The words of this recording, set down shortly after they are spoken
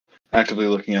actively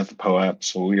looking at the POAP,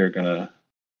 so we are going to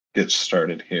get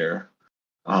started here.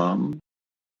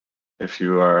 If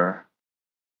you are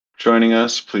joining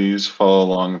us, please follow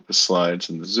along with the slides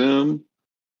in the Zoom.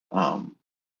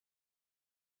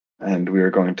 And we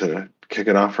are going to kick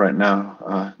it off right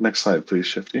now. Next slide, please,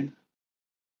 Shifty.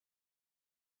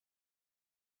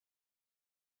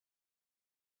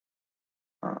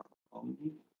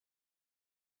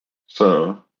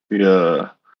 So the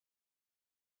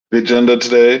agenda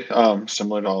today,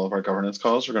 similar to all of our governance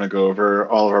calls, we're going to go over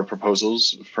all of our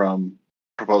proposals, from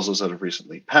proposals that have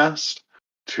recently passed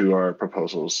to our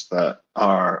proposals that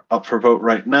are up for vote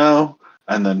right now,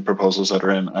 and then proposals that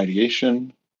are in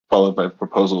ideation, followed by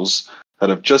proposals that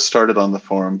have just started on the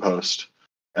forum post.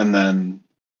 And then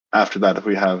after that, if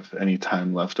we have any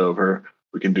time left over,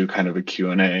 we can do kind of a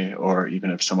Q&A, or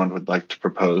even if someone would like to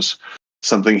propose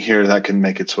something here that can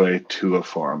make its way to a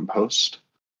forum post.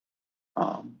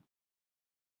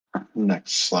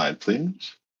 Next slide,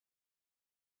 please.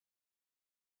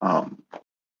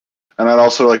 And I'd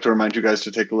also like to remind you guys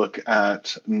to take a look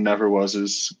at Never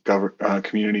Was's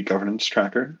community governance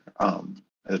tracker.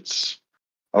 It's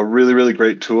a really, really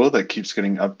great tool that keeps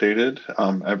getting updated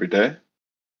every day.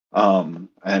 And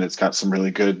it's got some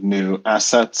really good new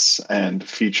assets and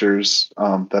features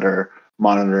that are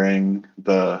monitoring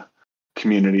the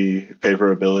community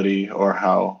favorability or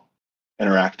how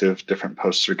interactive different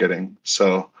posts are getting.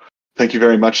 So thank you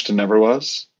very much to Never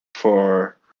Was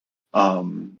for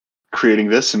creating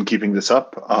this and keeping this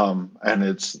up. And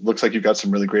it looks like you've got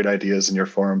some really great ideas in your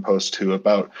forum post too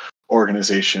about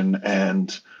organization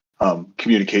and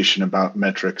communication about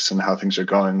metrics and how things are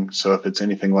going. So if it's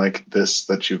anything like this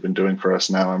that you've been doing for us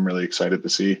now, I'm really excited to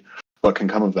see what can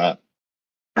come of that.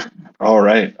 All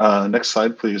right, next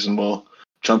slide, please, and we'll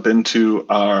jump into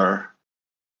our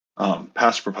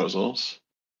past proposals.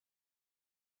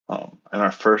 And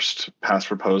our first past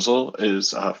proposal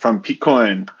is from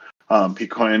Petecoin.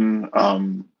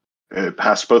 Petecoin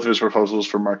passed both of his proposals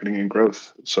for marketing and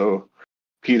growth. So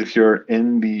Pete, if you're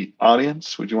in the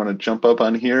audience, would you want to jump up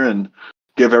on here and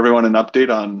give everyone an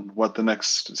update on what the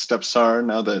next steps are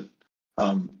now that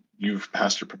you've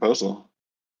passed your proposal?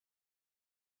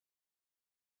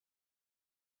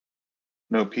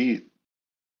 No, Pete.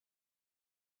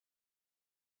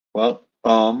 Well,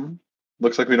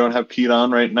 looks like we don't have Pete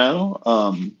on right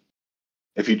now.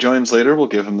 If he joins later, we'll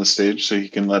give him the stage so he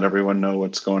can let everyone know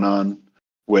what's going on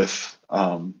with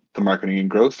the marketing and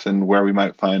growth and where we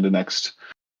might find a next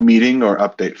meeting or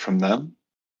update from them.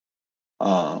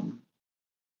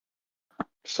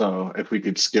 So if we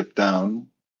could skip down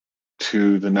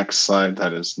to the next slide,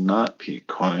 that is not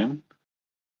Petecoin.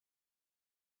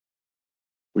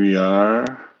 We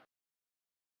are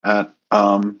at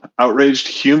Outraged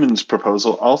Humans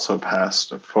proposal also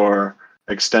passed for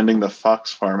extending the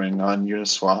fox farming on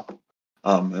Uniswap.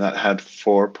 And that had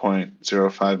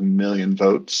 4.05 million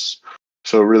votes.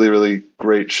 So really, really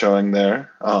great showing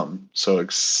there. So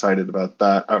excited about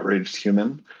that, Outraged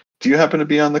Human. Do you happen to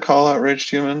be on the call, Outraged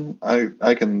Human?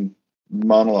 I can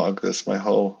monologue this my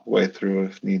whole way through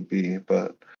if need be,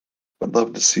 but I'd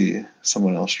love to see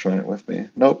someone else join it with me.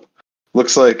 Nope.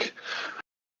 Looks like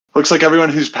everyone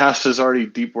who's passed is already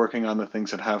deep working on the things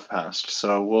that have passed.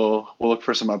 So we'll look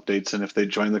for some updates, and if they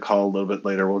join the call a little bit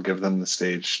later, we'll give them the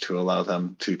stage to allow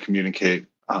them to communicate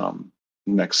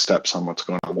next steps on what's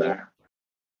going on there.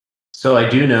 So I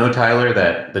do know, Tyler,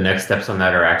 that the next steps on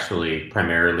that are actually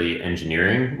primarily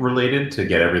engineering related to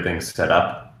get everything set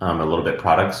up, a little bit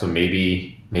product. So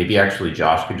maybe actually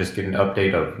Josh could just get an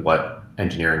update of what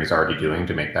engineering is already doing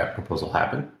to make that proposal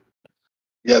happen.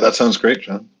 Yeah, that sounds great,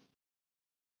 John.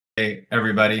 Hey,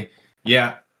 everybody.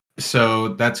 Yeah,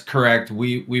 so that's correct.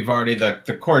 We've already,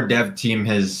 the core dev team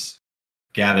has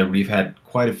gathered. We've had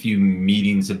quite a few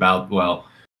meetings about, well,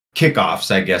 kickoffs,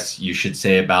 I guess you should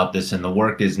say, about this, and the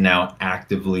work is now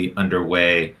actively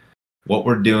underway. What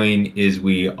we're doing is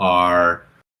we are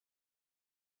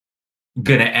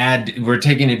we're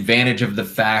taking advantage of the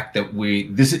fact that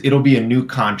it'll be a new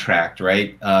contract,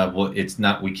 right? Well,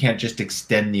 we can't just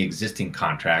extend the existing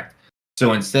contract.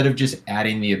 So instead of just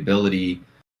adding the ability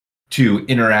to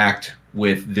interact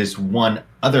with this one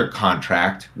other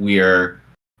contract, we are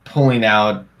pulling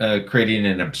out, creating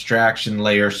an abstraction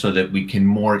layer so that we can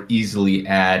more easily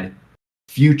add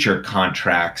future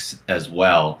contracts as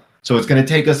well. So it's going to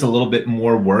take us a little bit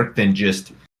more work than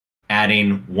just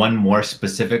adding one more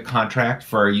specific contract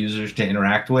for our users to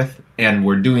interact with. And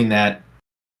we're doing that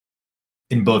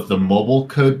in both the mobile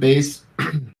code base,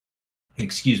 and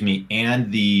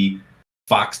the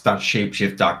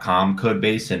fox.shapeshift.com code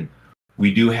base. And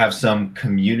we do have some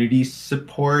community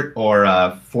support, or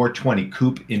 420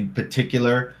 Coop in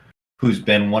particular, who's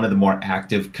been one of the more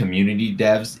active community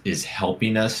devs, is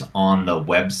helping us on the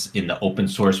webs in the open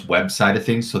source web side of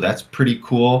things. So that's pretty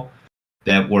cool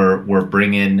that we're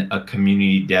bringing a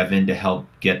community dev in to help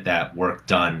get that work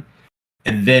done.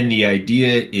 And then the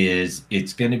idea is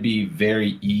it's going to be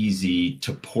very easy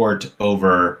to port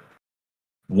over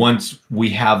once we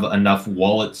have enough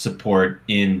wallet support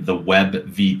in the Web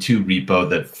v2 repo,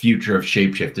 the future of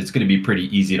ShapeShift. It's going to be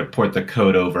pretty easy to port the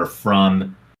code over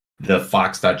from the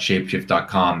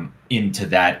fox.shapeshift.com into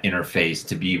that interface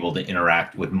to be able to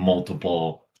interact with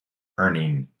multiple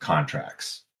earning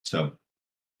contracts. So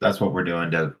that's what we're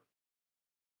doing to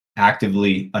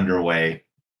actively underway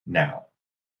now.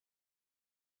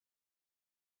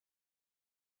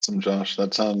 Awesome, Josh.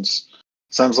 That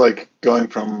sounds like going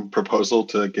from proposal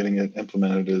to getting it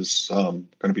implemented is going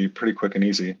to be pretty quick and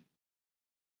easy.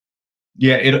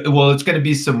 Yeah, it's going to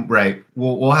be some, right.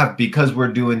 We'll have, because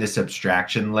we're doing this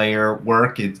abstraction layer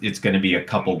work, it's going to be a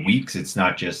couple weeks. It's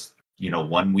not just,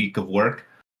 1 week of work,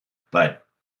 but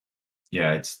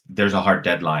yeah, there's a hard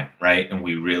deadline, right? And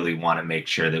we really want to make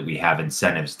sure that we have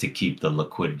incentives to keep the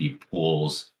liquidity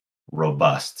pools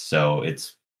robust. So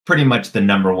it's pretty much the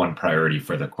 #1 priority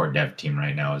for the core dev team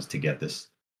right now is to get this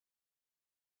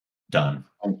done.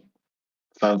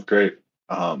 Sounds great.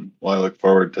 Well, I look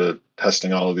forward to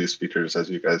testing all of these features as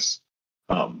you guys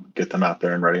get them out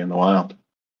there and ready in the wild.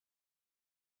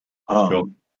 Cool.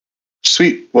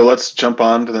 Sweet. Well, let's jump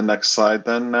on to the next slide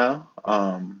then now.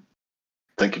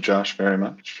 Thank you, Josh, very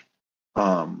much.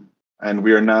 And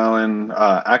we are now in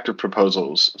active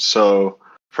proposals. So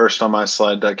first on my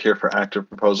slide deck here for active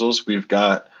proposals, we've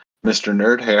got Mr.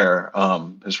 Nerdhair.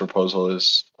 His proposal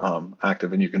is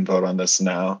active, and you can vote on this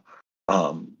now.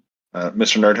 Mr.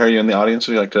 Nerdhair, are you in the audience?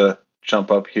 Would you like to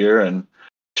jump up here and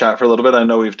chat for a little bit? I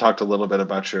know we've talked a little bit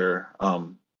about your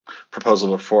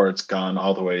proposal before it's gone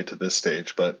all the way to this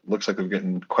stage, but looks like we've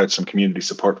gotten quite some community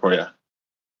support for you.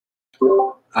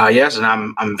 Yes, and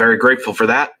I'm very grateful for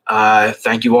that.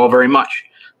 Thank you all very much.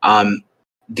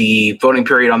 The voting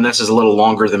period on this is a little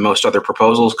longer than most other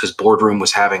proposals because Boardroom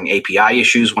was having API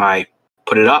issues when I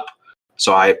put it up,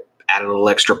 so I added a little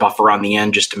extra buffer on the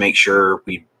end just to make sure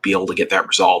we'd be able to get that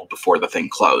resolved before the thing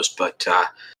closed. But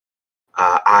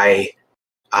I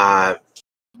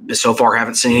so far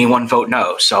haven't seen anyone vote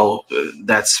no, so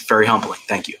that's very humbling.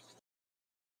 Thank you.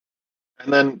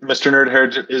 And then, Mr.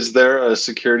 Nerdhair, is there a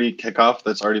security kickoff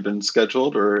that's already been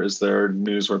scheduled, or is there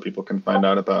news where people can find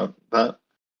out about that?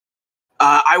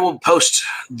 I will post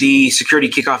the security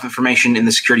kickoff information in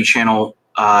the security channel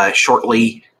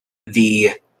shortly.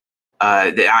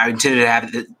 I intended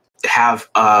to have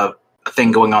a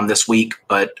thing going on this week,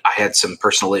 but I had some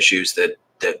personal issues that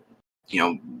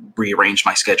rearranged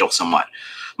my schedule somewhat.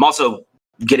 I'm also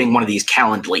getting one of these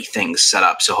Calendly things set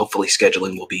up, so hopefully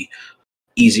scheduling will be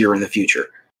easier in the future.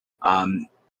 I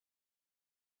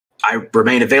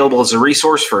remain available as a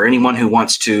resource for anyone who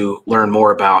wants to learn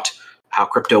more about how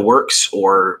crypto works,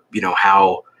 or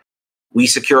how we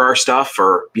secure our stuff,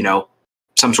 or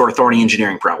some sort of thorny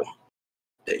engineering problem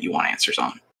that you want answers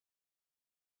on.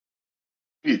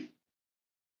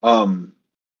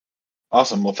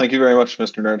 Awesome. Well, thank you very much,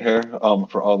 Mr. Nerdhair,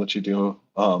 for all that you do.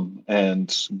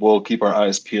 And we'll keep our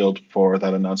eyes peeled for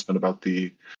that announcement about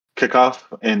the kickoff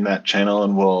in that channel,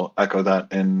 and we'll echo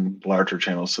that in larger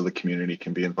channels so the community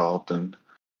can be involved and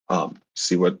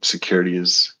see what security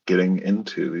is getting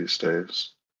into these days.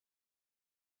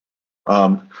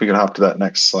 If we can hop to that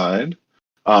next slide.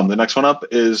 The next one up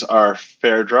is our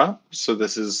fair drop. So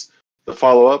this is the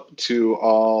follow-up to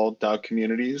all DAO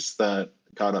communities that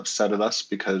got upset at us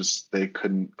because they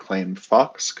couldn't claim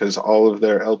Fox because all of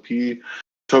their LP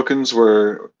tokens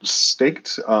were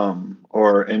staked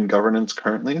or in governance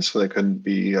currently, so they couldn't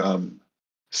be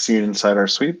seen inside our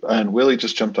sweep. And Willie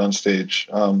just jumped on stage.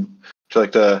 Would you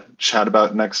like to chat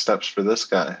about next steps for this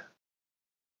guy?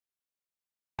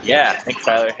 Yeah, thanks,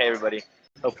 Tyler. Hey, everybody.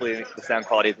 Hopefully the sound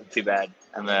quality isn't too bad.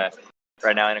 I'm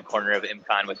right now in a corner of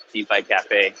ImCon with DeFi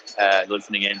Cafe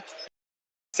listening in.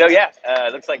 So yeah,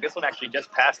 looks like this one actually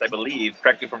just passed, I believe.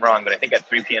 Correct me if I'm wrong, but I think at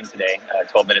 3 p.m. today,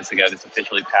 12 minutes ago, this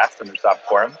officially passed under soft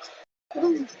quorum.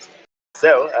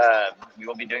 So we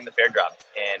will be doing the fair drop.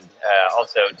 And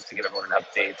also, just to give everyone an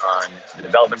update on the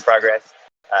development progress,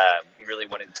 we really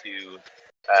wanted to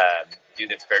do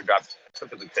this fair drop as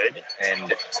quick as we could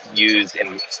and use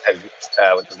with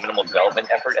as minimal development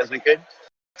effort as we could.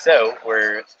 So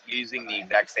we're using the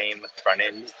exact same front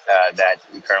end that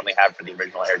we currently have for the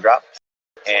original airdrop.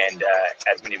 And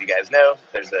as many of you guys know,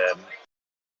 there's a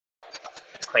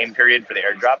claim period for the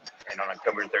airdrop, and on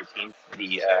October 13th,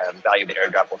 the value of the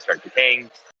airdrop will start decaying.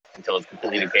 until it's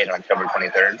completely decayed on October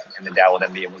 23rd, and the DAO will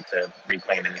then be able to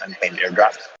reclaim any unclaimed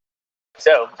airdrops.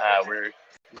 So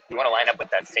we want to line up with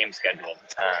that same schedule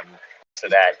so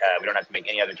that we don't have to make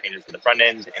any other changes to the front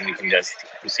end, and we can just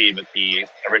proceed with the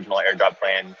original airdrop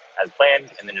plan as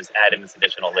planned, and then just add in this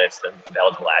additional list of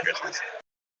eligible addresses.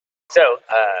 So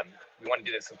we want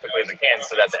to do this as quickly as we can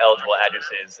so that the eligible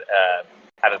addresses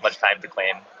have as much time to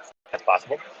claim as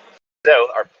possible. So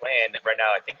our plan right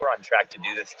now, I think we're on track to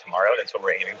do this tomorrow. That's what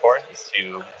we're aiming for, is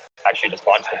to actually just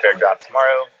launch the fair drop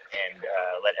tomorrow and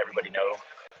let everybody know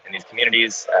in these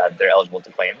communities they're eligible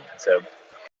to claim. So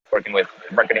working with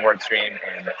the marketing work stream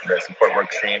and the support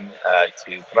work stream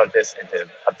to promote this and to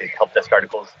update help desk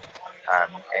articles.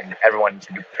 And everyone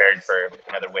should be prepared for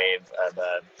another wave of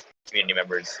community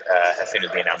members as soon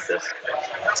as we announce this,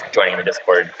 joining the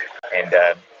Discord and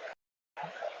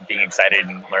being excited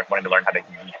and wanting to learn how to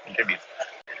contribute.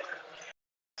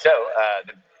 So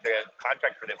the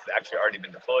contract for this has actually already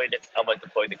been deployed. Elmo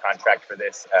deployed the contract for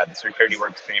this. The security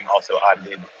work stream also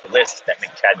audited the list that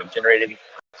Chadwick generated.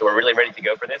 So we're really ready to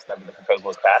go for this. Now that the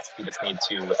proposal is passed, we just need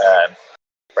to,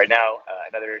 right now,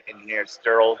 another engineer,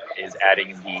 Sterl, is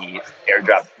adding the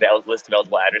airdrop, the list of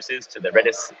eligible addresses to the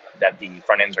Redis that the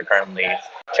front ends are currently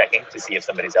checking to see if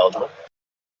somebody's eligible.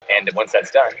 And once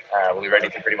that's done, we'll be ready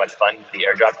to pretty much fund the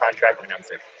airdrop contract and announce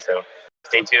it. So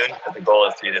stay tuned, but the goal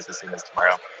is to do this as soon as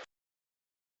tomorrow.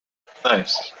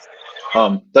 Nice.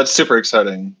 That's super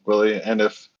exciting, Willie. And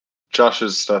if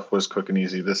Josh's stuff was quick and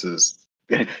easy, this is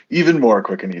even more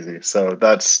quick and easy. So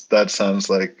that sounds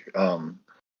like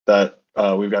that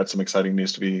we've got some exciting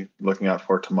news to be looking out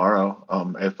for tomorrow,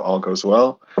 if all goes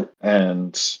well.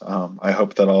 And I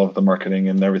hope that all of the marketing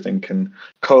and everything can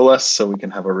coalesce so we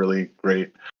can have a really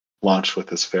great launch with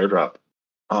this fair drop.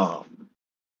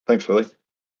 Thanks, Willie.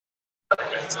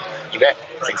 You bet.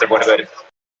 Thanks, everyone, who voted.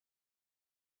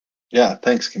 Yeah,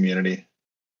 thanks, community.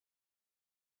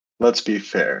 Let's be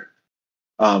fair.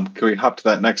 Can we hop to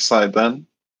that next slide then?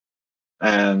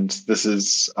 And this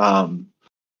is the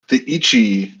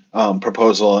Ichi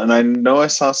proposal. And I know I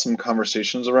saw some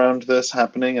conversations around this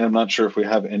happening, and I'm not sure if we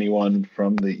have anyone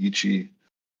from the Ichi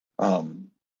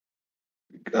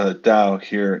DAO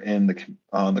here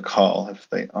on the call. If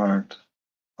they aren't,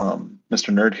 Mr.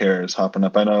 Nerdhair is hopping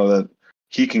up. I know that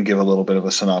he can give a little bit of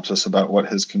a synopsis about what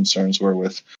his concerns were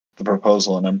with the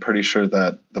proposal, and I'm pretty sure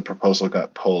that the proposal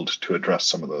got pulled to address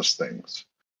some of those things.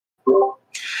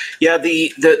 Yeah,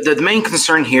 the main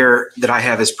concern here that I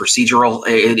have is procedural.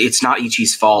 It's not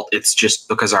Ichi's fault. It's just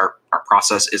because our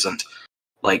process isn't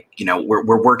like, you know,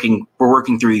 we're working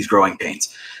through these growing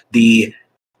pains. The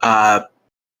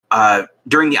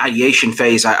during the ideation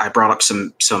phase, I brought up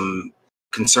some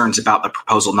concerns about the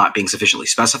proposal not being sufficiently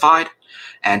specified,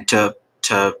 and to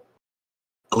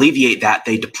alleviate that,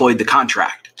 they deployed the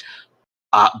contract.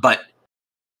 But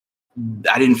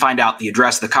I didn't find out the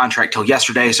address of the contract till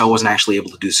yesterday, so I wasn't actually able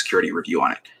to do a security review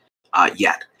on it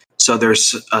yet. So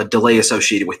there's a delay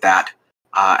associated with that,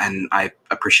 and I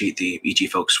appreciate the EG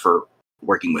folks for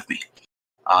working with me.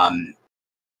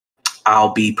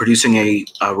 I'll be producing a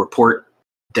report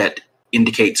that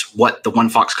indicates what the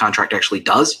OneFox contract actually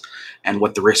does and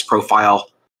what the risk profile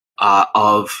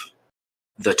of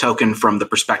the token from the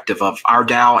perspective of our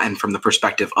DAO and from the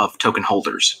perspective of token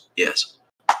holders is.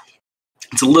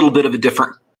 It's a little bit of a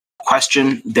different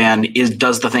question than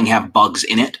does the thing have bugs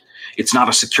in it? It's not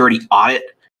a security audit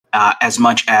as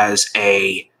much as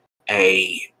a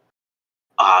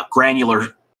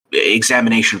granular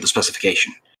examination of the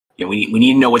specification. You know, we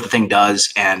need to know what the thing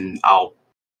does, and I'll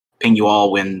ping you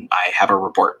all when I have a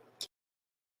report.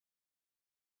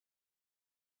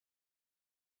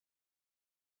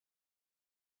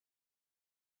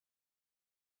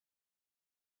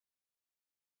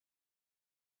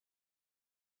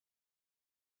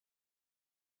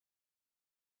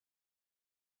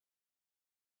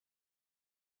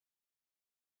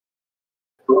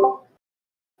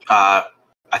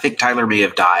 I think Tyler may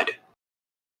have died.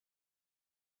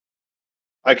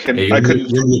 I couldn't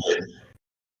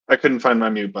find my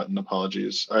mute button.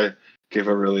 Apologies. I gave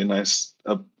a really nice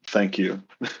thank you,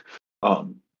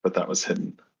 but that was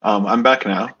hidden. I'm back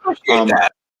now.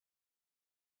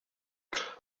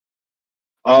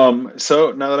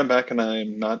 So now that I'm back and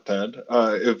I'm not dead,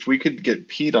 if we could get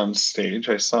Pete on stage,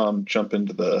 I saw him jump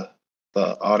into the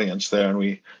audience there, and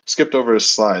we skipped over his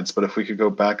slides, but if we could go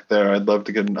back there, I'd love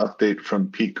to get an update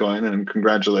from Pete going, and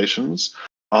congratulations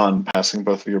on passing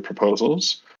both of your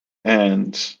proposals.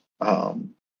 And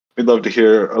we'd love to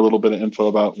hear a little bit of info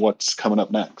about what's coming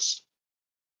up next.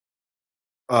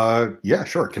 Yeah,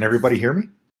 sure. Can everybody hear me?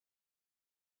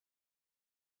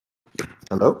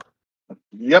 Hello?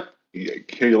 Yep,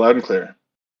 hear you loud and clear.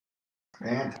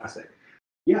 Fantastic.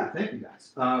 Yeah, thank you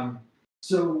guys.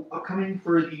 So upcoming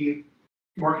for the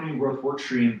marketing growth work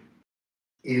stream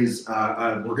is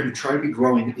we're going to try to be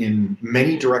growing in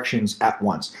many directions at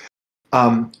once.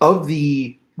 Of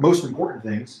the most important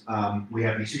things, we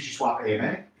have the Sushi Swap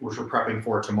AMA, which we're prepping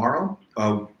for tomorrow.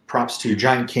 Props to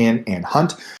Giant Can and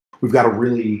Hunt. We've got a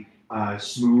really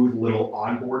smooth little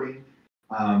onboarding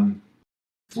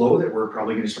flow that we're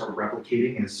probably going to start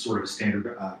replicating as sort of a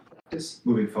standard practice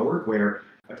moving forward, where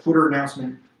a Twitter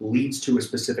announcement leads to a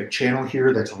specific channel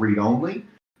here that's read-only.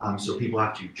 So people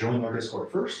have to join our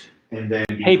Discord first, and then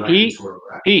Hey,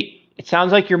 Pete, it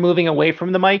sounds like you're moving away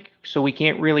from the mic, so we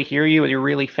can't really hear you. You're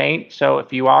really faint. So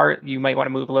if you are, you might want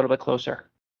to move a little bit closer.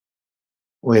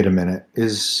 Wait a minute.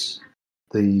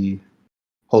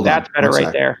 Hold on. That's better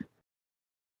right there.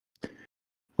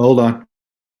 Hold on.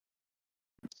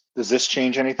 Does this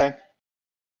change anything?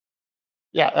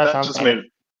 Yeah, that sounds fine.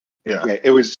 Yeah. Okay,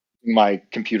 it was my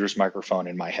computer's microphone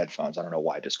in my headphones. I don't know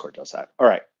why Discord does that. All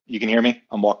right, you can hear me.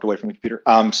 I'm walked away from the computer.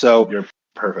 So You're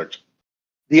perfect.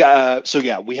 We've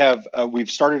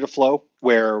started a flow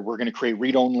where we're going to create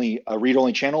a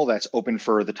read-only channel that's open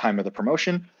for the time of the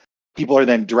promotion. People are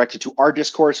then directed to our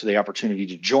Discord, so the opportunity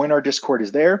to join our Discord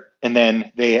is there, and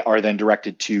then they are then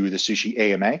directed to the Sushi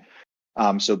AMA.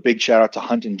 So big shout out to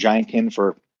Hunt and Giantkin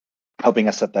for helping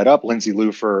us set that up. Lindsay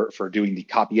Liu for doing the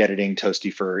copy editing,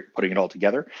 Toasty for putting it all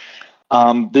together.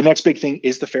 The next big thing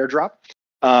is the fair drop.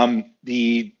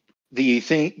 The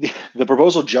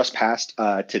proposal just passed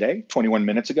today, 21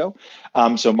 minutes ago.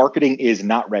 So marketing is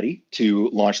not ready to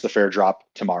launch the fair drop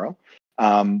tomorrow.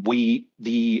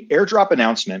 The airdrop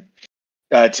announcement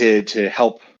to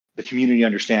help the community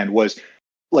understand was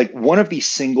like one of the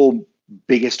single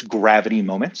biggest gravity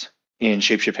moments in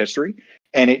ShapeShift history,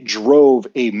 and it drove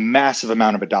a massive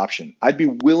amount of adoption. I'd be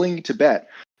willing to bet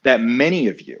that many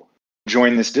of you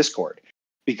joined this Discord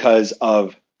because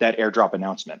of that airdrop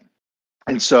announcement.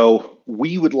 And so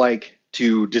we would like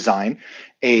to design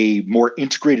a more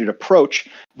integrated approach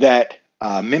that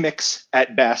mimics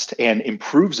at best and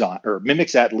improves on, or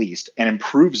mimics at least and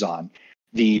improves on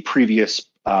the previous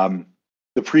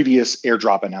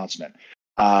airdrop announcement.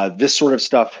 This sort of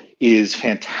stuff is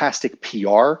fantastic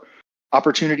PR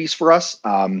opportunities for us.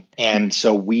 And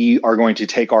so we are going to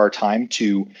take our time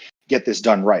to get this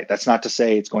done right. That's not to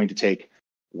say it's going to take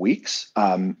weeks,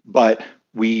 but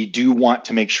we do want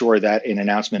to make sure that an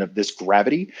announcement of this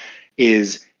gravity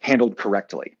is handled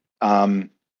correctly.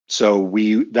 So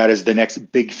that is the next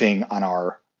big thing on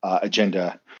our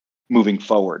agenda moving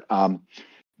forward.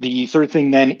 The third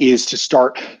thing then is to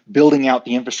start building out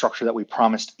the infrastructure that we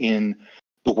promised in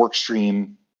the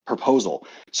workstream proposal.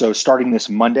 So starting this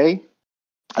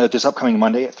upcoming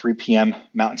Monday at 3 p.m.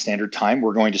 Mountain Standard Time,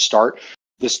 we're going to start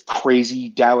this crazy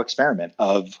DAO experiment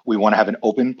of we want to have an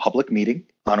open public meeting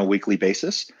on a weekly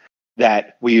basis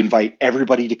that we invite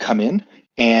everybody to come in,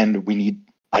 and we need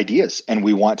ideas and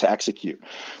we want to execute.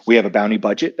 We have a bounty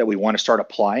budget that we want to start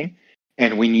applying,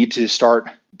 and we need to start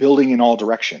building in all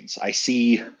directions. I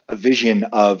see a vision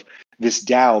of this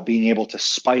DAO being able to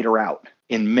spider out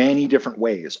in many different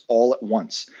ways all at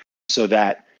once, so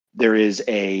that there is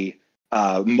a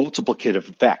multiplicative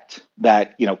effect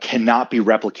that cannot be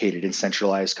replicated in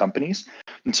centralized companies.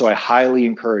 And so I highly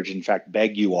encourage, in fact,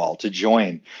 beg you all to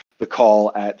join the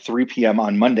call at 3 p.m.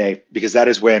 on Monday, because that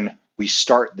is when we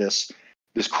start this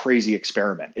crazy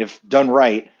experiment. If done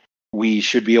right, we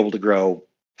should be able to grow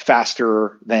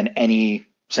faster than any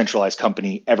centralized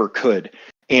company ever could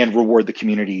and reward the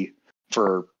community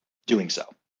for doing so.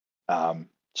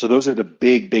 So those are the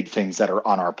big things that are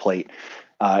on our plate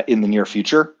in the near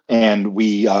future. And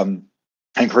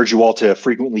I encourage you all to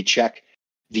frequently check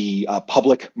the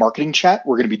public marketing chat.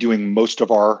 We're going to be doing most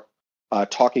of our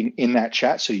talking in that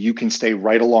chat, so you can stay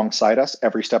right alongside us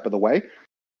every step of the way.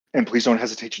 And please don't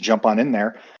hesitate to jump on in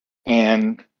there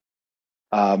and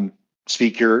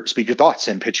speak your thoughts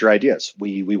and pitch your ideas.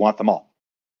 We want them all.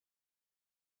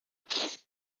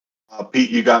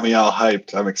 Pete, you got me all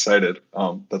hyped. I'm excited.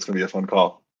 That's going to be a fun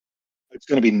call. It's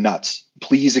going to be nuts.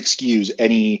 Please excuse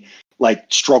any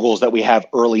struggles that we have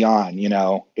early on.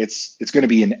 It's going to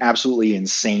be an absolutely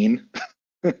insane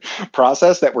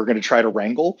process that we're going to try to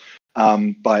wrangle.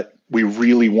 But we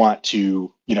really want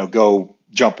to, go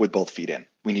jump with both feet in.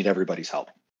 We need everybody's help.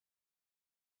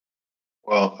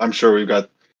 Well, I'm sure we've got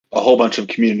a whole bunch of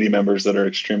community members that are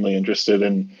extremely interested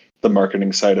in the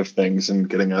marketing side of things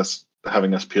and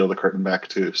having us peel the curtain back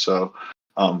too. So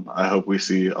I hope we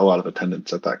see a lot of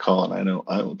attendance at that call, and I know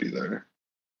I will be there.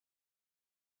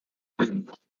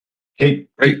 Hey,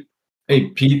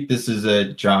 Pete, this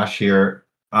is Josh here.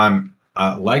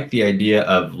 Like the idea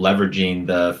of leveraging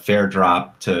the fair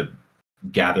drop to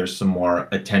gather some more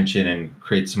attention and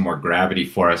create some more gravity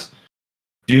for us,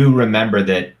 do remember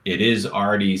that it is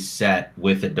already set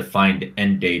with a defined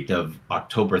end date of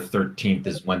October 13th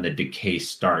is when the decay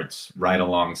starts, right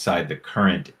alongside the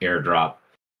current airdrop.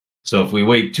 So if we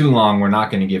wait too long, we're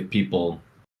not going to give people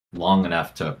long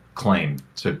enough to claim.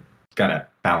 So got to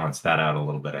balance that out a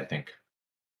little bit, I think.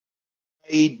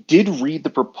 I did read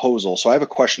the proposal, so I have a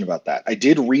question about that. I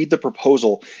did read the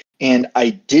proposal, and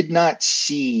I did not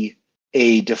see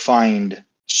a defined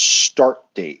start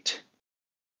date.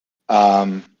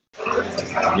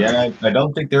 Yeah, I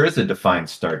don't think there is a defined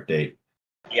start date.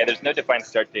 Yeah, there's no defined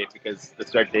start date because the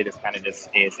start date is kind of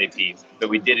just ASAP. But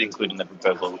we did include in the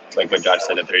proposal, like what Josh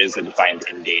said, that there is a defined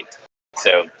end date.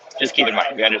 So just keep in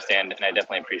mind, we understand, and I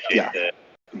definitely appreciate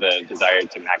the desire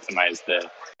to maximize the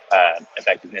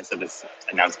effectiveness of this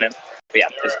announcement. But yeah,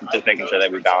 just making sure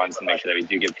that we balance and make sure that we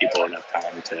do give people enough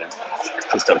time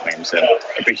to still claim. So I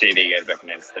appreciate that you guys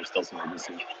recognize there's still some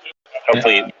urgency.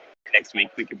 Hopefully next week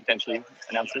we could potentially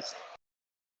announce this.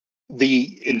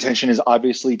 The intention is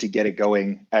obviously to get it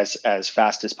going as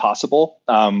fast as possible.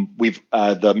 We've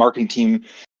the marketing team,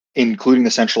 including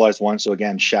the centralized one. So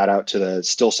again, shout out to the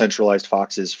still centralized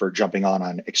Foxes for jumping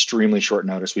on extremely short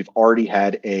notice. We've already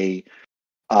had a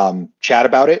chat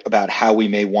about it, about how we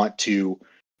may want to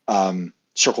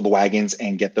circle the wagons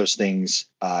and get those things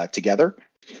together.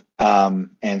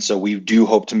 And so we do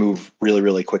hope to move really,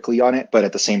 really quickly on it. But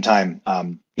at the same time,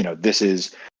 this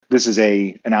is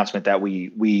a announcement that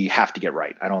we have to get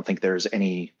right. I don't think there's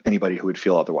anybody who would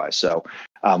feel otherwise. So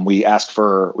we ask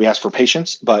for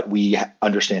patience, but we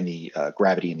understand the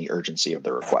gravity and the urgency of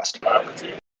the request.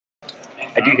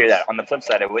 I do hear that. On the flip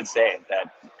side, I would say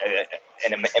that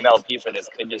an MLP for this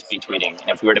could just be tweeting. And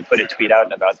if we were to put a tweet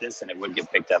out about this, then it would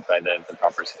get picked up by the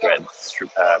proper thread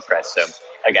press. So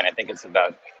again, I think it's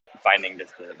about finding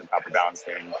just the proper balance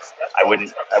there. And I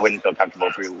wouldn't feel comfortable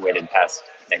if we waited past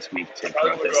next week to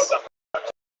promote this.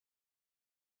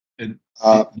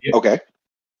 Okay.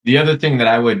 The other thing that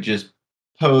I would just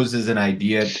pose as an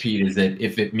idea, Pete, is that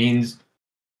if it means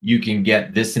you can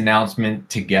get this announcement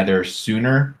together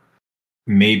sooner,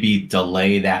 maybe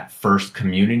delay that first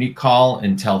community call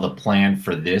until the plan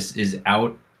for this is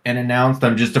out and announced.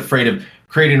 I'm just afraid of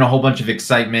creating a whole bunch of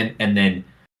excitement and then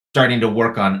starting to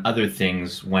work on other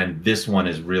things when this one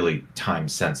is really time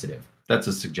sensitive. That's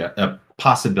a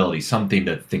possibility, something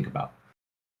to think about.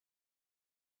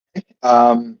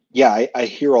 Yeah, I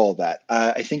hear all of that.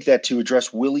 I think that to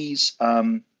address Willie's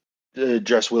comment,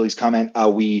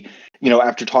 we,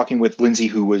 after talking with Lindsay,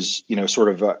 who was, sort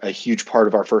of a huge part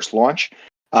of our first launch,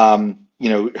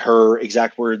 her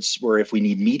exact words were, if we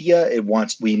need media,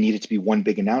 we need it to be one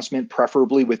big announcement,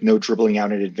 preferably with no dribbling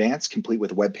out in advance, complete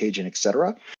with a web page and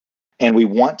etc. And we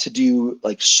want to do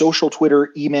like social,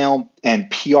 Twitter, email, and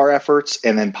PR efforts,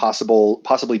 and then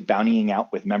possibly bountying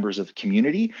out with members of the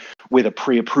community with a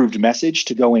pre-approved message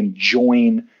to go and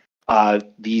join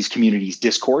these communities'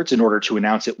 discords in order to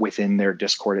announce it within their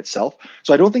Discord itself.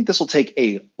 So I don't think this will take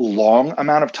a long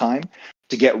amount of time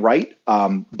to get right,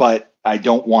 but I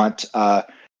don't want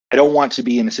to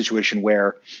be in a situation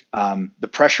where the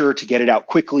pressure to get it out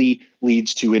quickly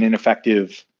leads to an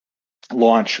ineffective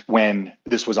launch when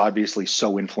this was obviously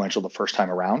so influential the first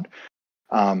time around.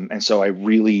 And so I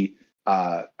really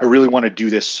want to do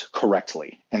this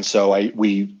correctly. And so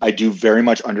I do very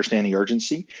much understand the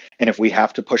urgency. And if we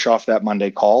have to push off that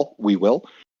Monday call, we will.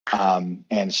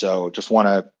 And so just want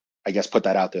to, I guess, put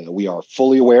that out there that we are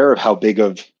fully aware of how big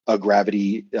of a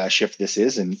gravity shift this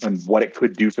is and what it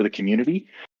could do for the community.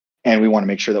 And we want to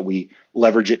make sure that we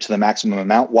leverage it to the maximum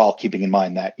amount while keeping in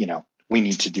mind that, we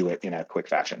need to do it in a quick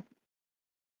fashion.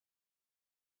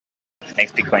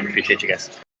 Thanks, Bitcoin. Appreciate you guys.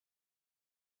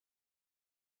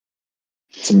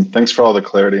 Thanks for all the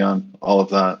clarity on all of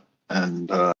that. And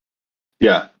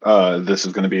this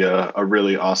is going to be a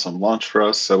really awesome launch for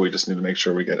us. So we just need to make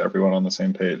sure we get everyone on the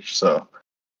same page. So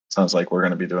it sounds like we're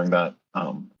going to be doing that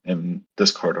in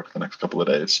Discord over the next couple of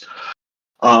days.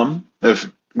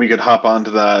 If we could hop onto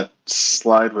that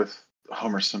slide with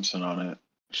Homer Simpson on it,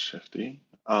 Shifty.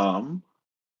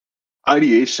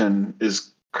 Ideation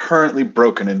is currently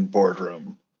broken in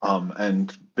Boardroom.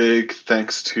 And big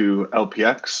thanks to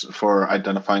LPX for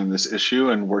identifying this issue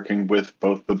and working with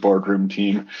both the Boardroom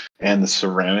team and the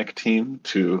Ceramic team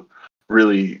to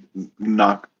really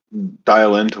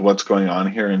dial into what's going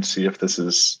on here and see if this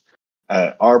is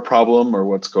our problem or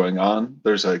what's going on.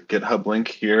 There's a GitHub link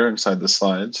here inside the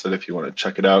slides that if you want to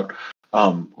check it out,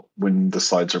 when the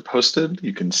slides are posted,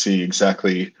 you can see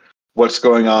exactly what's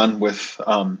going on with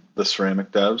the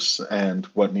Ceramic devs and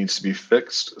what needs to be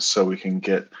fixed so we can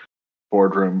get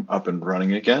Boardroom up and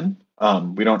running again.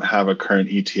 We don't have a current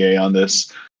ETA on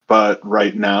this, but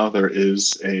right now there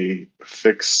is a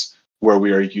fix where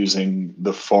we are using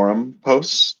the forum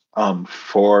posts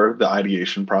for the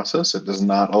ideation process. It does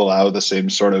not allow the same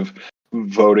sort of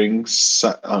voting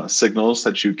signals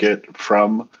that you get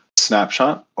from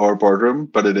Snapshot or Boardroom,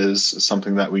 but it is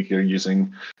something that we are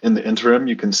using in the interim.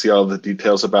 You can see all the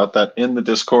details about that in the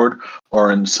Discord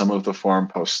or in some of the forum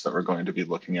posts that we're going to be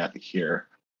looking at here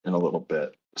in a little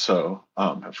bit. So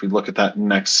if we look at that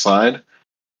next slide,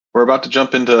 we're about to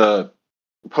jump into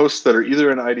posts that are either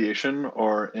in ideation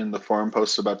or in the forum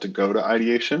posts about to go to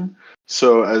ideation.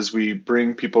 So as we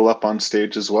bring people up on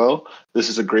stage as well, this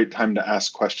is a great time to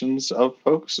ask questions of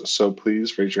folks. So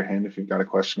please raise your hand if you've got a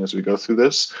question as we go through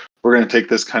this. We're going to take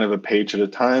this kind of a page at a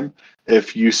time.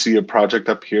 If you see a project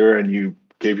up here and you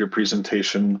gave your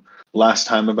presentation last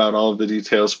time about all of the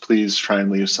details, please try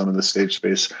and leave some of the stage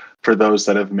space for those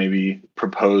that have maybe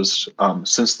proposed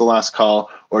since the last call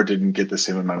or didn't get the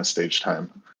same amount of stage time.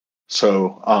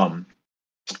 So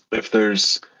if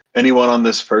there's anyone on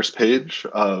this first page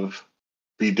of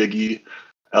the Diggy,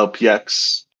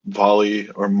 LPX, Volley,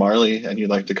 or Marley, and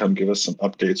you'd like to come give us some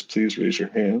updates, please raise your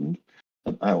hand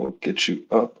and I will get you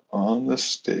up on the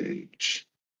stage.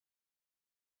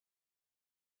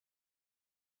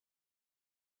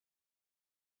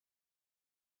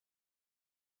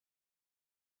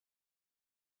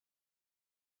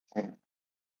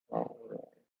 All right.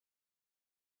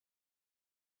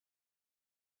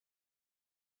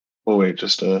 We'll wait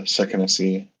just a second to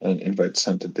see an invite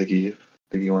sent to Diggy if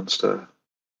Diggy wants to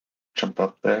jump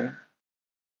up there.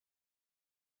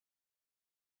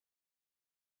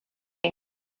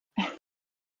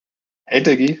 Hey,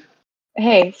 Diggy.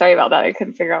 Hey, sorry about that. I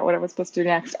couldn't figure out what I was supposed to do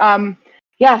next.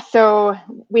 Yeah, so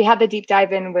we had the deep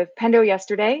dive in with Pendo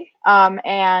yesterday,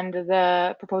 and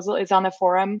the proposal is on the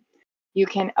forum. You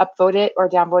can upvote it or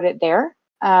downvote it there.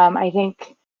 I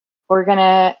think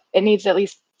it needs at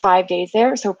least 5 days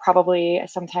there, so probably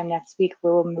sometime next week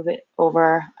we will move it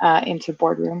over into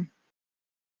Boardroom,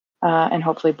 and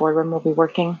hopefully Boardroom will be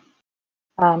working.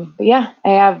 But yeah, I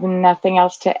have nothing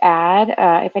else to add.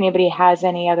 If anybody has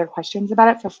any other questions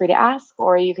about it, feel free to ask,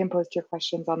 or you can post your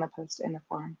questions on the post in the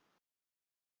forum.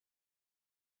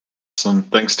 Awesome.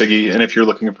 Thanks, Diggy. And if you're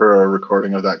looking for a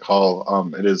recording of that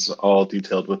call, it is all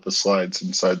detailed with the slides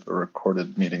inside the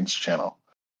recorded meetings channel.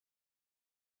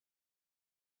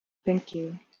 Thank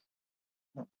you.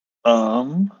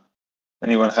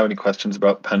 Anyone have any questions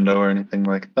about Pendo or anything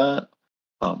like that?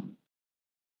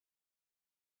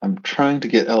 I'm trying to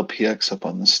get LPX up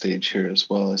on the stage here as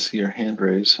well. I see your hand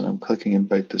raised and I'm clicking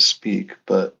invite to speak,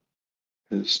 but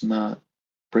it's not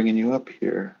bringing you up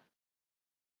here.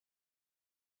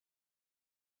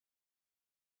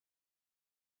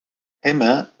 Hey,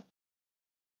 Matt.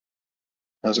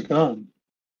 How's it going?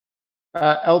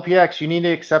 LPX, you need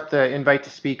to accept the invite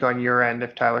to speak on your end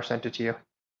if Tyler sent it to you.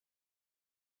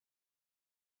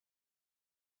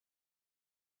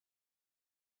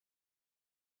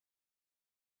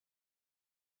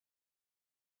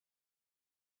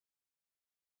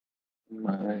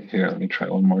 Right here, let me try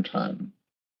one more time.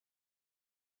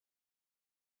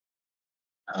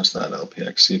 How's that,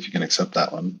 LPX? See if you can accept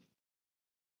that one.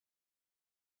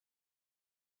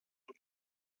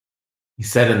 He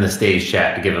said in the stage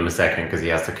chat to give him a second because he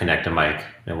has to connect a mic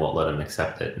and won't let him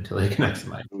accept it until he connects a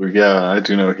mic. Yeah, I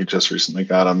do know he just recently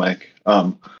got a mic.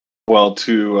 Well,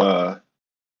 to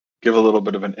give a little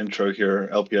bit of an intro here,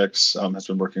 LPX has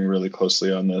been working really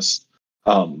closely on this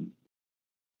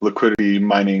liquidity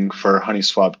mining for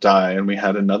HoneySwap DAI, and we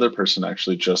had another person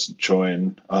actually just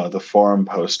join the forum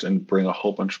post and bring a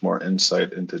whole bunch more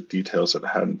insight into details that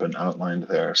hadn't been outlined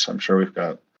there. So I'm sure we've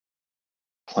got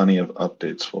plenty of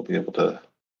updates we'll be able to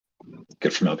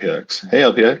get from LPX. Hey,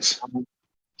 LPX.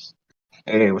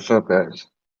 Hey, what's up, guys?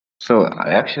 So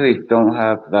I actually don't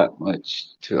have that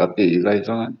much to update you guys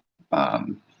on,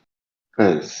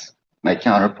 because my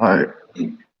counterpart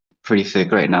is pretty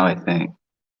sick right now, I think,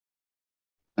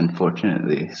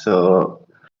 unfortunately. So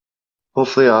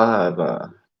hopefully I'll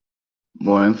have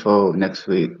more info next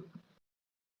week.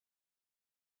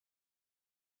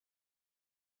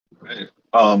 Right.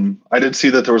 I did see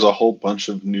that there was a whole bunch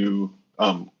of new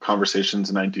conversations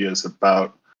and ideas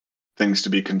about things to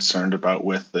be concerned about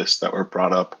with this that were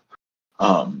brought up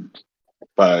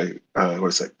by what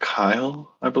is it,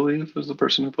 Kyle, I believe, was the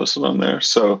person who posted on there.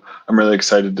 So I'm really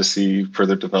excited to see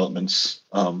further developments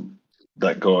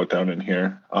that go down in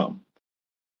here.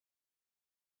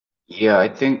 Yeah, I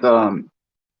think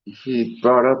he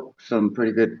brought up some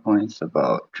pretty good points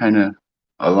about trying to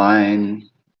align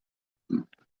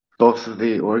both of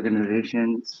the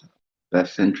organizations'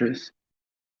 best interests.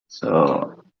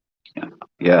 So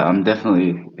Yeah, I'm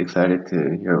definitely excited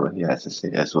to hear what he has to say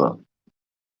as well.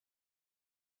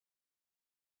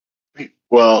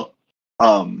 Well,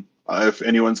 if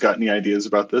anyone's got any ideas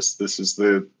about this, this is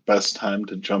the best time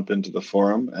to jump into the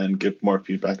forum and give more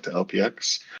feedback to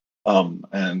LPX.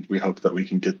 And we hope that we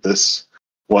can get this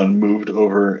one moved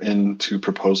over into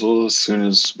proposal as soon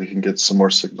as we can get some more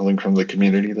signaling from the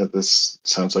community that this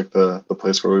sounds like the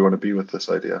place where we want to be with this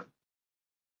idea.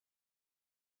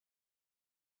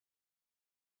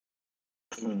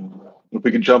 If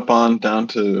we can jump on down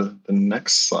to the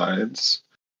next slides,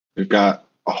 we've got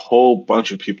a whole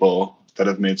bunch of people that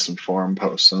have made some forum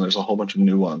posts, and there's a whole bunch of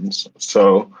new ones.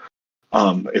 So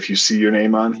if you see your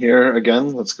name on here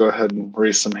again, let's go ahead and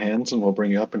raise some hands, and we'll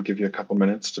bring you up and give you a couple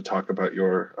minutes to talk about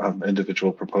your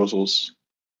individual proposals.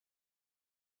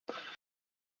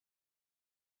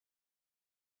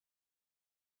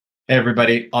 Hey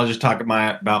everybody, I'll just talk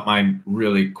about mine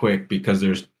really quick because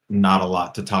there's not a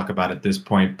lot to talk about at this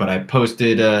point, but I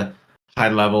posted a high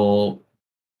level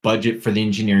budget for the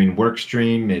engineering work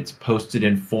stream. It's posted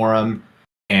in forum,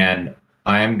 and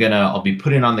I'll be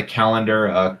putting on the calendar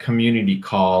a community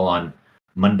call on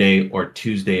Monday or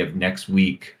Tuesday of next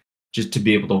week just to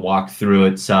be able to walk through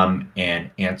it some and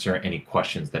answer any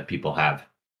questions that people have.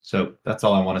 So that's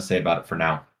all I want to say about it for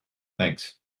now.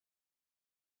 Thanks.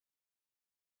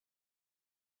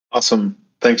 Awesome.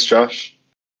 Thanks, Josh.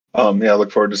 Yeah, I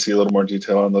look forward to see a little more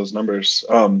detail on those numbers.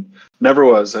 Never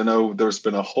was. I know there's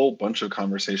been a whole bunch of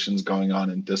conversations going on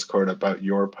in Discord about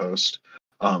your post,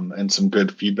 and some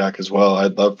good feedback as well.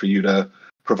 I'd love for you to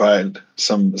provide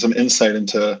some insight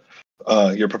into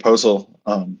your proposal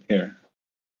here.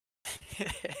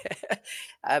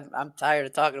 I'm tired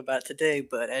of talking about it today,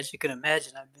 but as you can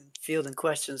imagine, I've been fielding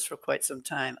questions for quite some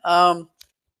time.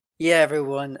 Yeah,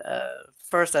 everyone.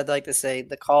 First, I'd like to say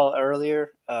the call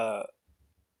earlier.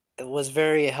 It was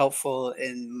very helpful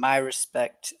in my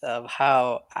respect of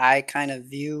how I kind of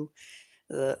view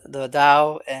the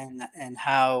DAO and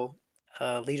how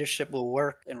leadership will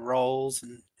work and roles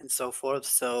and so forth.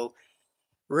 So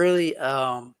really,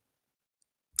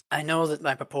 I know that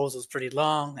my proposal is pretty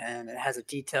long and it has a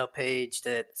detail page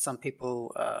that some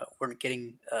people weren't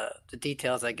getting the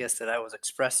details, I guess, that I was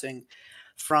expressing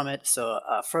from it. So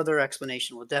further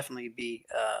explanation will definitely be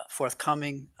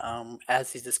forthcoming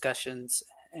as these discussions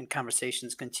and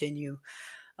conversations continue.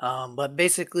 But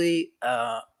basically,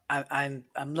 I'm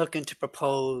looking to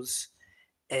propose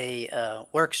a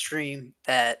work stream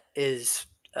that is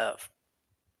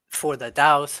for the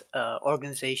DAO's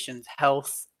organization's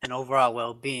health and overall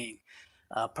well-being,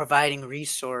 providing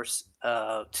resource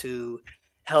to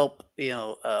help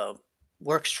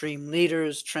work stream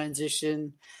leaders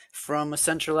transition from a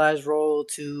centralized role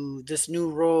to this new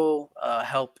role,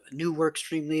 help new work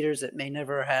stream leaders that may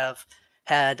never have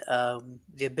had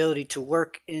the ability to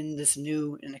work in this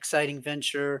new and exciting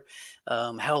venture,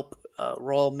 help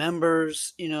role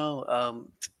members,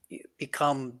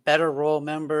 become better role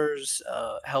members,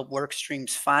 help work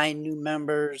streams find new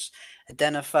members,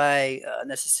 identify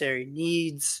necessary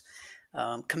needs,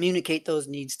 communicate those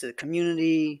needs to the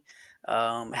community,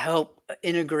 help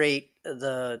integrate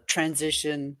the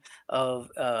transition of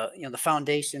the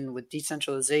foundation with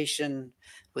decentralization,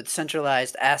 with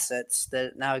centralized assets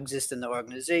that now exist in the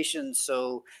organization.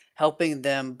 So helping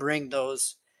them bring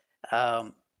those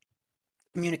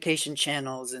communication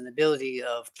channels and ability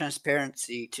of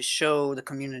transparency to show the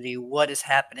community what is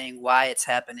happening, why it's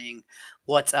happening,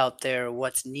 what's out there,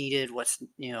 what's needed,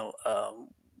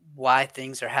 why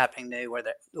things are happening the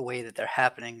way that they're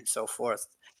happening, and so forth.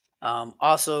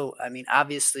 Also, I mean,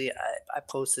 obviously, I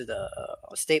posted a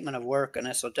statement of work,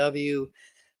 an SOW,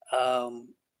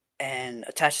 and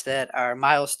attached to that are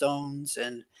milestones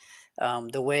and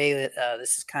the way that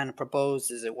this is kind of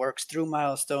proposed is it works through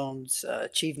milestones,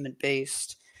 achievement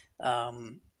based,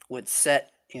 with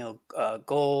set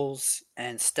goals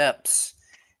and steps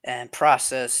and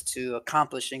process to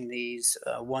accomplishing these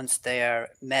once they are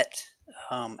met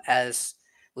as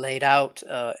laid out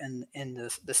in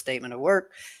the statement of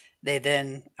work. They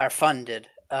then are funded.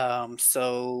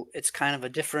 So it's kind of a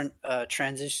different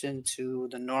transition to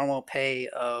the normal pay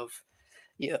of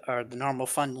or the normal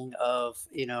funding of,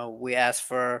 we ask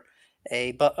for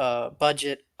a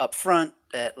budget up front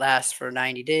that lasts for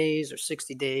 90 days or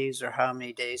 60 days or how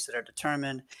many days that are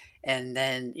determined. And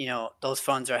then, those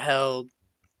funds are held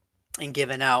and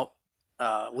given out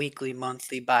weekly,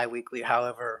 monthly, bi-weekly,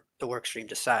 however the work stream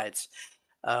decides.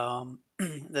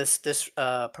 This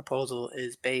proposal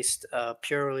is based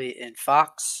purely in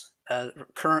Fox,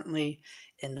 currently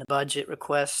in the budget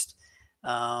request,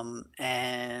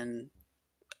 and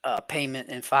payment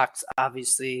in Fox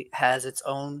obviously has its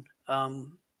own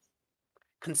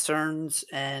concerns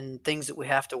and things that we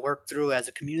have to work through as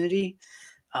a community.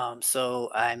 So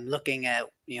I'm looking at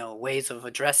ways of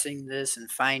addressing this and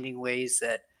finding ways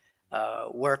that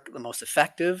work the most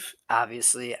effective.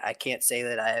 Obviously, I can't say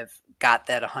that I've got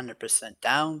that 100%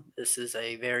 down. This is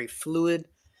a very fluid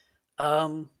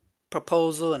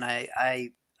proposal, and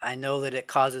I know that it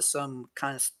causes some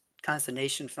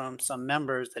consternation from some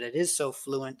members that it is so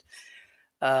fluent.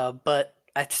 But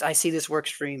I see this work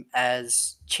stream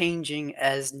as changing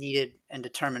as needed and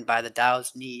determined by the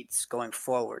DAO's needs going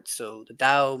forward. So the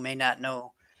DAO may not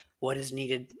know what is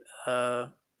needed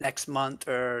next month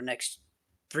or next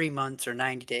 3 months or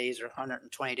 90 days or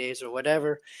 120 days or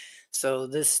whatever. So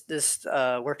this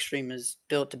work stream is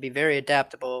built to be very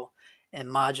adaptable and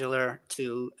modular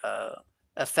to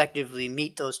effectively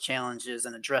meet those challenges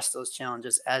and address those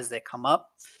challenges as they come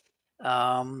up.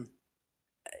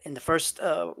 In the first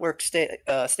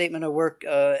statement of work,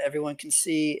 everyone can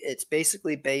see it's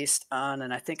basically based on,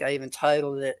 and I think I even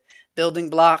titled it, building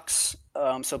blocks.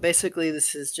 So basically,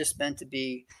 this is just meant to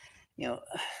be,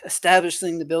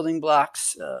 establishing the building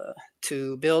blocks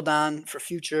to build on for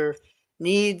future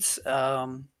needs.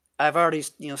 I've already,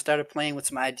 started playing with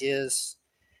some ideas,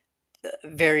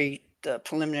 very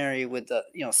preliminary with the,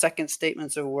 second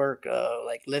statements of work,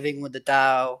 like living with the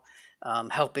DAO.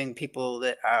 Helping people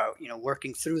that are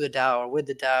working through the DAO or with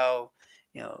the DAO,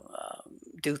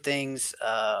 do things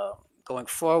going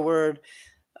forward.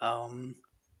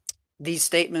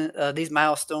 These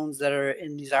milestones that are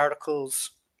in these articles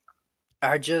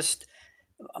are just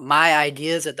my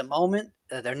ideas at the moment.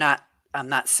 They're not. I'm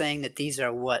not saying that these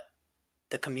are what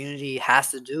the community has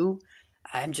to do.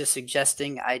 I'm just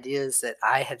suggesting ideas that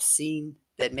I have seen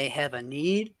that may have a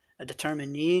need, a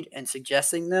determined need, and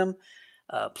suggesting them.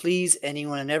 Please,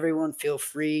 anyone and everyone, feel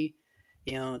free,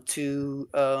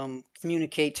 to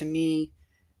communicate to me,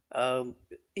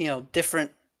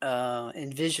 different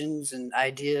envisions and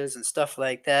ideas and stuff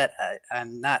like that.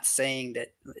 I'm not saying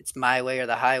that it's my way or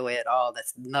the highway at all.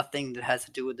 That's nothing that has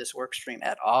to do with this work stream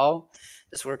at all.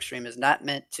 This work stream is not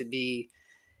meant to be,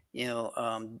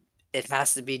 it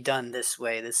has to be done this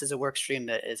way. This is a work stream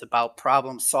that is about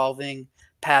problem solving,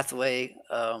 pathway,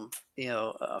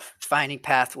 finding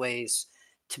pathways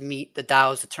to meet the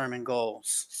DAO's determined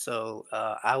goals. So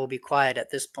I will be quiet at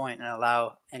this point and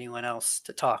allow anyone else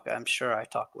to talk. I'm sure I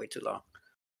talk way too long.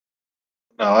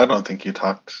 No, I don't think you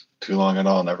talked too long at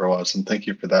all, never was. And thank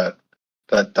you for that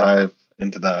dive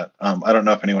into that. I don't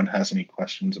know if anyone has any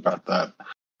questions about that.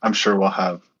 I'm sure we'll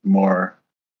have more.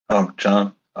 Oh,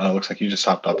 John, looks like you just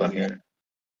hopped up on here.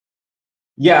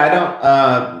 Yeah, I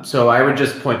don't. So I would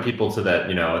just point people to that.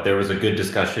 There was a good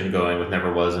discussion going with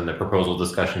Never Was in the proposal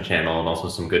discussion channel, and also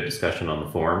some good discussion on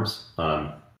the forums.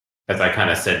 As I kind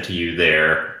of said to you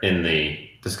there in the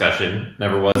discussion,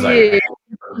 Never Was.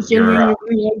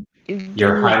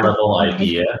 Your high level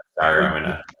idea. Sorry, I'm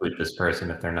gonna tweet this person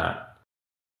if they're not.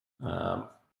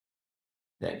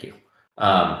 Thank you.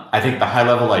 I think the high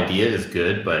level idea is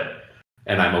good,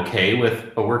 and I'm okay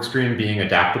with a work stream being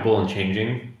adaptable and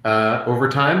changing over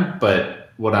time.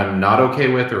 But what I'm not okay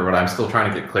with, or what I'm still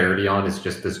trying to get clarity on, is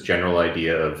just this general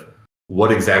idea of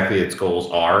what exactly its goals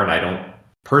are. And I don't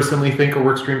personally think a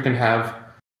work stream can have,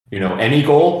 any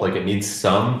goal. Like, it needs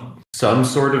some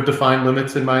sort of defined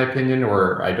limits, in my opinion,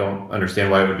 or I don't understand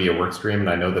why it would be a work stream. And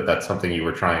I know that that's something we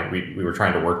were trying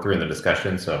to work through in the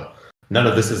discussion. So none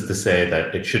of this is to say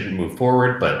that it shouldn't move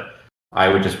forward, but I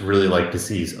would just really like to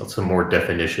see some more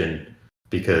definition,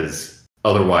 because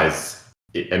otherwise,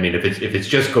 if it's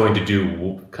just going to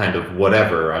do kind of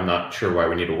whatever, I'm not sure why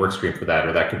we need a work stream for that,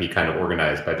 or that could be kind of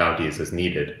organized by bounties as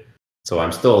needed. So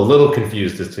I'm still a little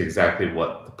confused as to exactly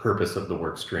what the purpose of the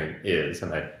work stream is,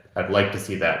 and I'd like to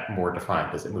see that more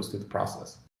defined as it moves through the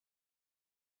process.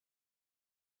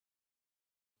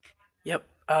 Yep,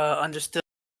 understood.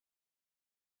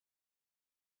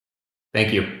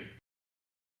 Thank you.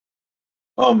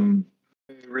 I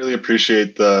really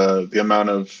appreciate the amount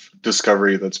of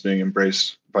discovery that's being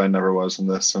embraced by Never Was in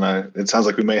this, and it sounds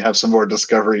like we may have some more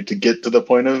discovery to get to the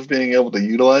point of being able to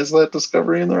utilize that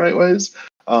discovery in the right ways.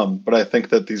 But I think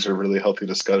that these are really healthy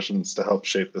discussions to help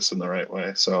shape this in the right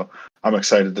way. So I'm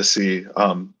excited to see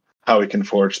how we can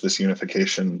forge this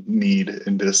unification need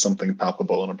into something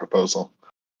palpable in a proposal.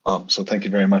 So thank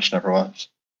you very much, Never Was.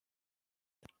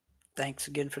 Thanks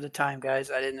again for the time, guys.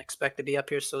 I didn't expect to be up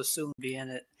here so soon,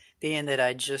 being that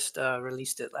I just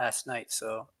released it last night.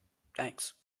 So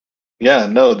thanks. Yeah,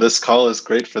 no, this call is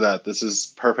great for that. This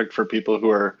is perfect for people who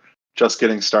are just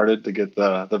getting started to get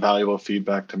the valuable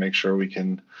feedback to make sure we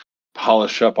can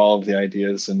polish up all of the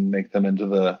ideas and make them into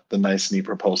the nice, neat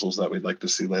proposals that we'd like to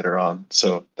see later on.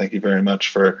 So thank you very much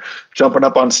for jumping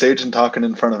up on stage and talking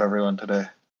in front of everyone today.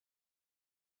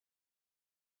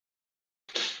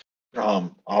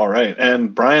 All right,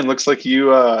 and Brian, looks like you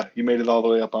made it all the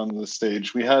way up on the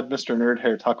stage. We had Mr.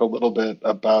 Nerdhair talk a little bit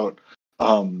about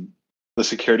the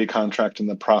security contract and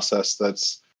the process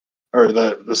or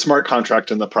the smart contract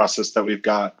and the process that we've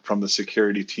got from the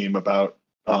security team about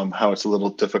how it's a little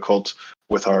difficult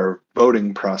with our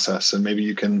voting process, and maybe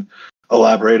you can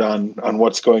elaborate on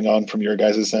what's going on from your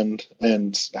guys' end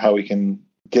and how we can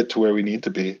get to where we need to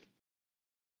be.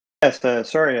 Yes,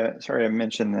 sorry I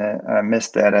mentioned that. I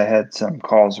missed that. I had some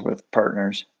calls with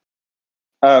partners.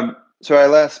 So I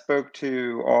last spoke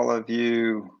to all of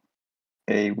you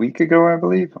a week ago, I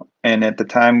believe, and at the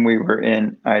time we were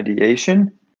in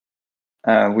ideation.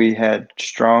 We had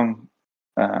strong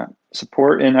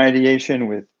support in ideation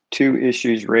with 2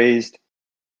 issues raised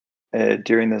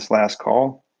during this last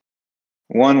call.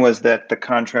 One was that the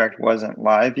contract wasn't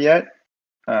live yet,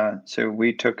 so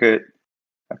we took it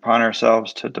upon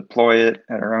ourselves to deploy it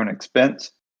at our own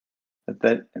expense.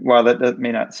 While that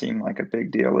may not seem like a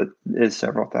big deal, it is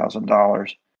several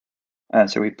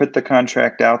 $1,000s. So we put the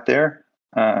contract out there.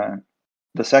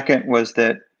 The second was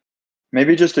that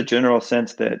maybe just a general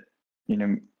sense that,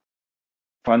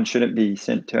 funds shouldn't be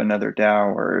sent to another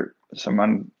DAO or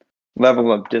some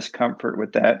level of discomfort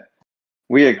with that.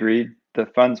 We agreed the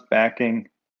funds backing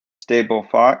Stable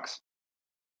Fox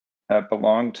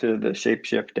belong to the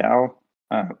ShapeShift DAO.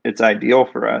 It's ideal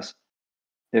for us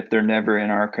if they're never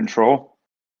in our control.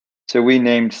 So we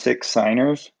named 6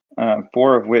 signers,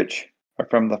 4 of which are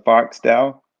from the Fox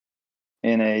DAO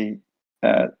in a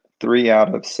 3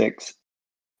 out of 6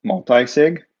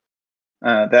 multi-sig.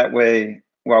 That way,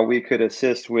 while we could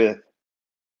assist with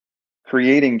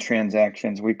creating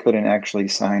transactions, we couldn't actually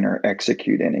sign or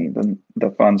execute any.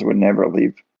 The funds would never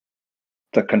leave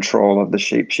the control of the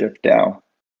ShapeShift DAO.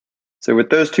 So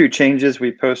with those 2 changes,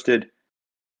 we posted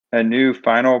a new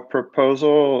final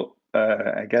proposal,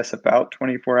 I guess about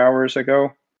 24 hours ago.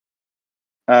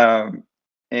 And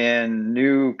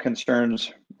new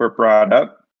concerns were brought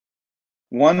up.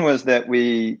 One was that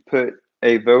we put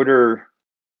a voter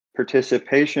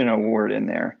participation award in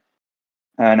there.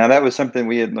 Now that was something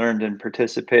we had learned in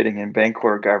participating in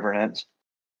Bancor governance.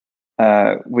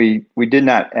 We did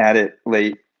not add it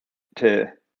late to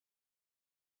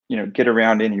get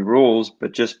around any rules,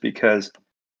 but just because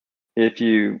if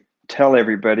you tell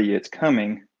everybody it's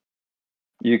coming,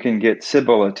 you can get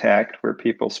Sybil attacked, where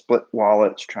people split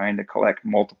wallets trying to collect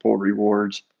multiple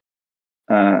rewards.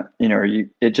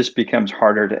 It just becomes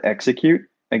harder to execute.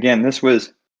 Again, this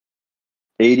was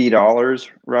 $80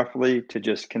 roughly to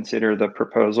just consider the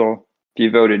proposal. If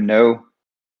you voted no,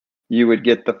 you would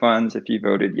get the funds. If you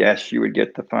voted yes, you would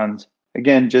get the funds.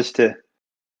 Again, just to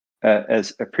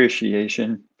as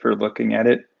appreciation for looking at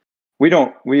it.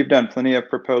 We've done plenty of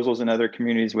proposals in other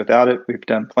communities without it. We've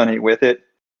done plenty with it.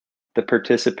 The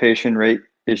participation rate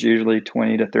is usually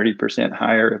 20 to 30%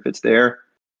 higher if it's there.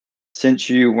 Since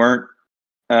you weren't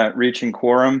reaching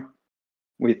quorum,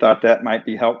 we thought that might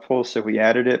be helpful, so we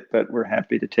added it, but we're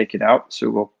happy to take it out.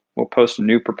 So we'll post a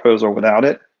new proposal without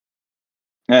it.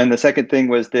 And the second thing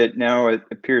was that now it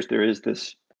appears there is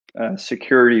this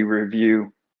security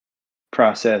review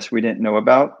process we didn't know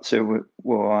about. So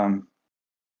we'll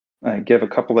give a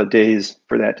couple of days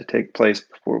for that to take place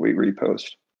before we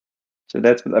repost. So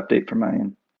that's the update from my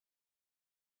end.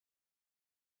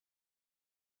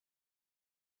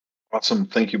 Awesome.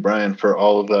 Thank you, Brian, for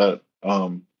all of that,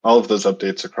 all of those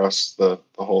updates across the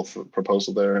whole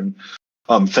proposal there. And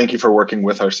thank you for working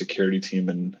with our security team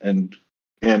and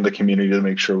the community to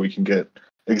make sure we can get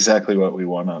exactly what we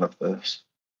want out of this.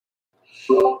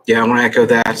 Yeah, I want to echo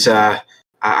that.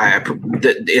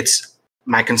 It's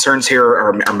my concerns here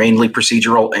are mainly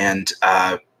procedural, and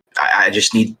I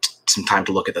just need some time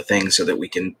to look at the things so that we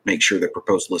can make sure the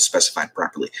proposal is specified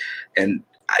properly. And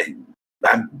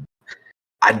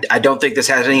I don't think this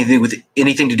has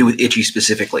anything to do with Itchy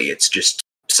specifically. It's just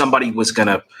somebody was going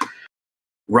to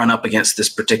run up against this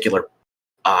particular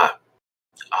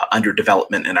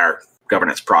underdevelopment in our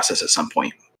governance process at some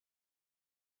point.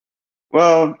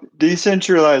 Well,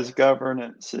 decentralized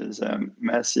governance is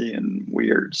messy and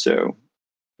weird, so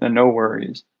no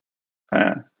worries.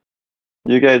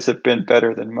 You guys have been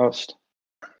better than most.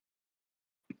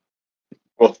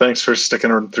 Well, thanks for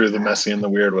sticking through the messy and the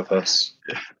weird with us.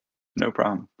 No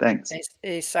problem. Thanks.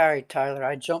 Hey, sorry, Tyler.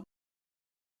 I jumped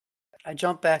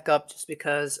back up just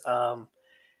because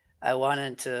I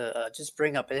wanted to just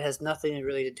bring up, it has nothing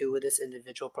really to do with this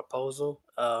individual proposal.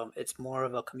 It's more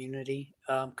of a community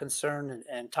concern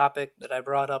and topic that I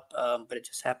brought up, but it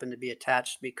just happened to be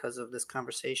attached because of this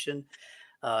conversation.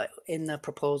 In the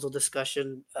proposal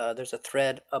discussion, there's a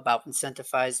thread about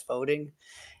incentivized voting.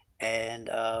 And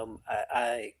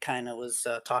I kind of was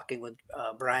talking with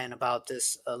Brian about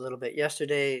this a little bit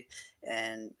yesterday.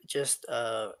 And just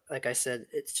like I said,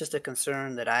 it's just a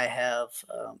concern that I have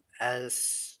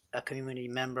as a community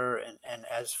member and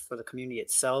as for the community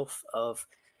itself of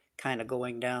kind of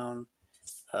going down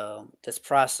this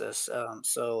process.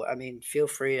 So, I mean, feel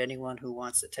free, anyone who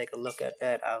wants to take a look at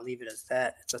that, I'll leave it as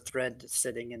that. It's a thread that's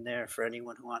sitting in there for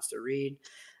anyone who wants to read.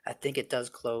 I think it does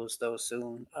close though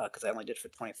soon because I only did it for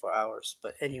 24 hours.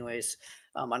 But anyways,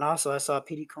 and also I saw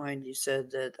PD Coin, you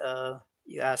said that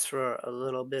you asked for a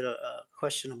little bit of a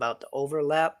question about the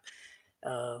overlap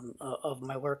of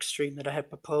my work stream that I had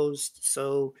proposed.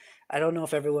 So I don't know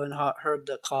if everyone heard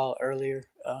the call earlier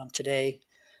today.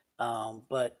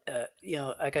 But you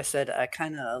know, like I said, I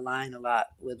kind of align a lot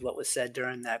with what was said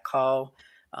during that call.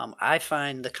 I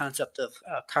find the concept of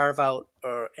carve out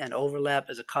or an overlap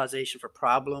as a causation for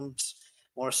problems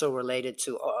more so related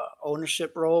to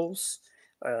ownership roles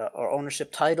or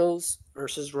ownership titles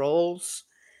versus roles.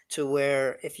 To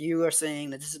where if you are saying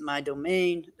that this is my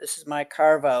domain, this is my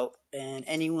carve out, and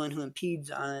anyone who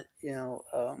impedes on it, you know,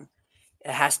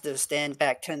 it has to stand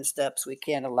back 10 steps. We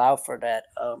can't allow for that.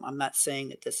 I'm not saying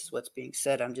that this is what's being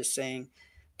said. I'm just saying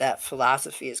that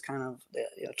philosophy is kind of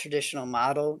the traditional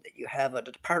model that you have a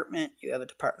department, you have a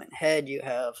department head, you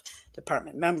have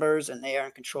department members, and they are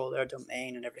in control of their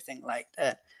domain and everything like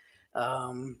that.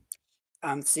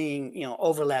 I'm seeing, you know,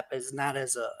 overlap as not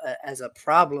as a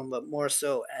problem, but more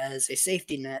so as a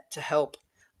safety net to help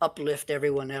uplift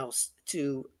everyone else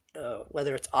to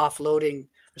whether it's offloading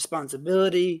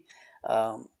responsibility,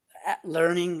 um,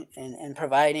 learning, and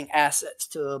providing assets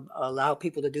to allow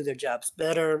people to do their jobs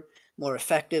better, more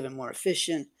effective, and more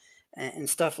efficient, and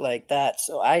stuff like that.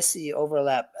 So I see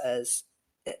overlap as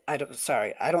I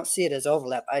don't see it as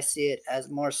overlap. I see it as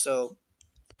more so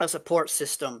a support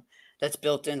system that's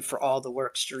built in for all the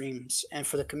work streams and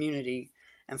for the community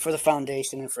and for the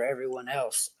foundation and for everyone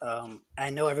else.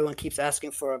 I know everyone keeps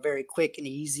asking for a very quick and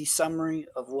easy summary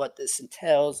of what this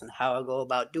entails and how I go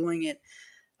about doing it.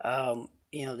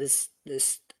 You know,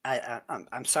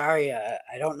 I'm sorry,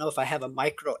 I don't know if I have a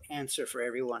micro answer for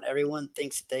everyone. Everyone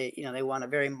thinks they want a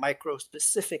very micro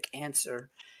specific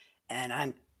answer, and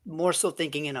I'm more so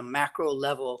thinking in a macro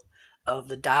level of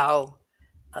the DAO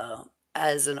uh,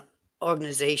 as an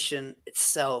organization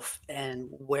itself, and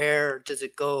where does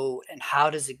it go and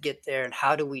how does it get there and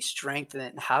how do we strengthen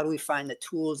it and how do we find the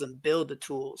tools and build the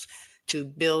tools to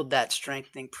build that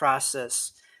strengthening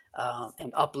process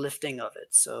and uplifting of it.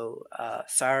 So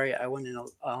sorry I went in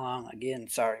along again,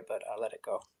 sorry, but I'll let it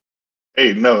go.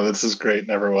 Hey, no, this is great.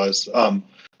 Never was.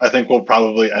 I think we'll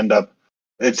probably end up.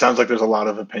 It sounds like there's a lot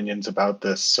of opinions about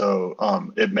this, so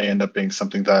it may end up being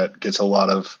something that gets a lot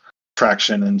of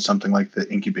traction in something like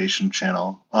the incubation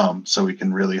channel, so we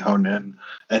can really hone in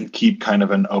and keep kind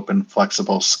of an open,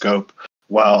 flexible scope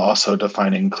while also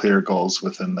defining clear goals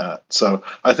within that. So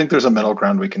I think there's a middle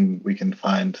ground we can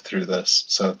find through this.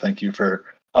 So thank you for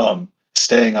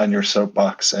staying on your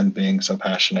soapbox and being so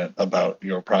passionate about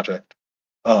your project.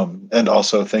 And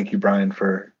also thank you, Brian,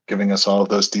 for giving us all of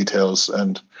those details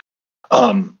and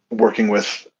working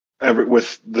with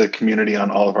the community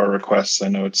on all of our requests. I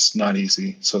know it's not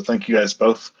easy, so thank you guys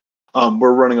both.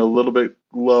 We're running a little bit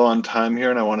low on time here,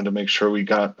 and I wanted to make sure we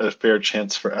got a fair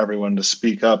chance for everyone to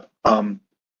speak up.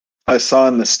 I saw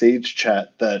in the stage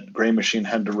chat that Gray Machine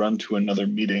had to run to another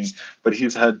meeting, but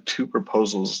he's had 2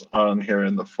 proposals on here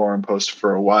in the forum post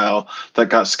for a while that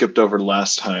got skipped over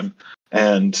last time.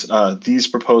 And these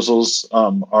proposals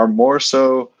are more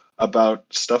so about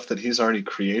stuff that he's already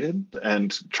created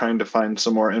and trying to find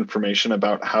some more information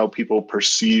about how people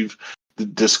perceive the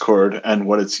Discord and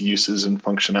what its uses and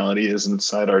functionality is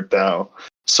inside our DAO.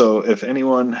 So if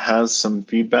anyone has some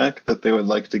feedback that they would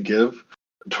like to give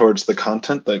towards the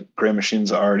content that Gray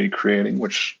Machine's already creating,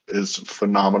 which is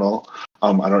phenomenal.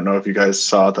 I don't know if you guys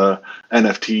saw the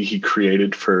NFT he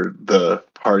created for the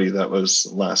party that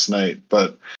was last night,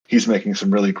 but he's making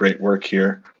some really great work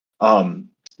here.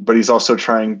 But he's also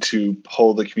trying to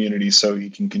pull the community so he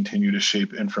can continue to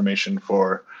shape information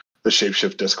for the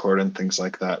ShapeShift Discord and things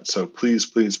like that. So please,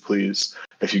 please, please,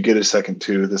 if you get a second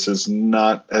too, this is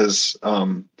not as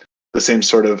the same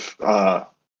sort of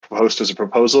post as a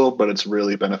proposal, but it's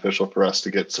really beneficial for us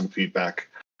to get some feedback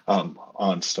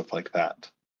on stuff like that.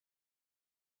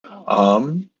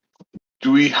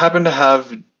 Do we happen to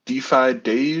have DeFi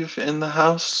Dave in the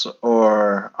house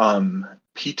or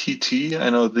PTT? I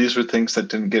know these were things that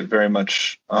didn't get very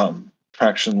much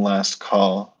traction last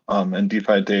call, and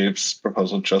DeFi Dave's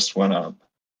proposal just went up.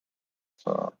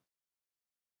 So,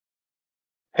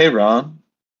 hey, Ron,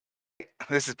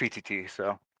 This is PTT.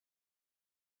 So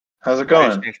how's it I just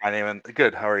going? changed my name. And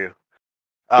good. How are you?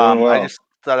 Doing I well. just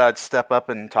thought I'd step up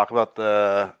and talk about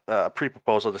the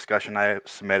pre-proposal discussion I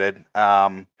submitted.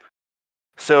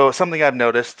 So something I've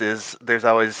noticed is there's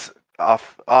always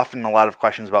often a lot of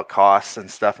questions about costs and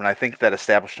stuff, and I think that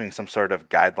establishing some sort of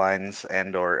guidelines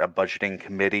and or a budgeting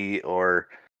committee or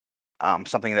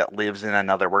something that lives in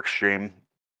another work stream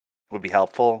would be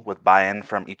helpful with buy-in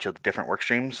from each of the different work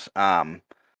streams.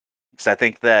 So I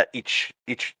think that each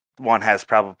one has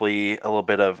probably a little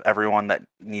bit of everyone that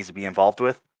needs to be involved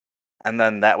with. And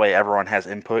then that way everyone has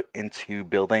input into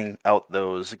building out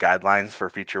those guidelines for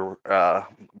future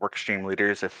work stream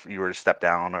leaders. If you were to step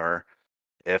down or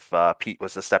if Pete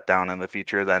was to step down in the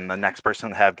future, then the next person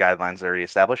would have guidelines already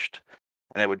established.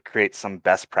 And it would create some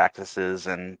best practices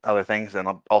and other things and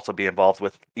also be involved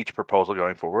with each proposal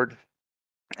going forward.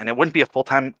 And it wouldn't be a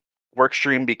full-time work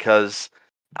stream because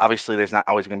obviously there's not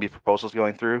always going to be proposals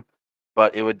going through,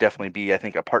 but it would definitely be, I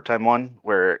think, a part-time one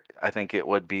where I think it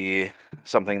would be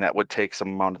something that would take some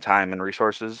amount of time and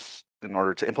resources in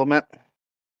order to implement.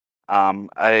 I'm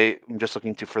just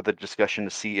looking to further discussion to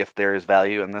see if there is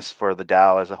value in this for the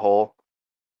DAO as a whole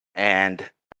and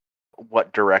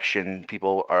what direction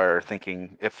people are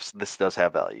thinking if this does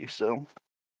have value. So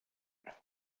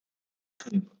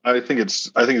I think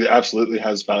it absolutely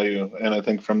has value, and I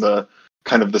think from the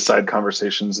kind of the side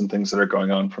conversations and things that are going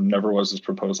on from Never Was's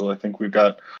proposal, I think we've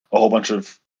got a whole bunch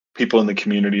of people in the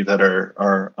community that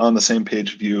are on the same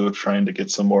page view of trying to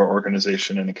get some more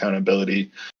organization and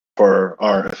accountability for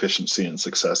our efficiency and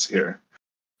success here.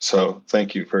 So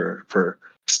thank you for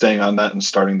staying on that and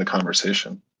starting the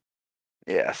conversation.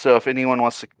 yeah, so if anyone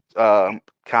wants to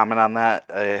comment on that,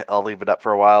 I'll leave it up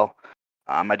for a while.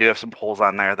 I do have some polls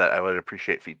on there that I would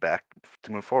appreciate feedback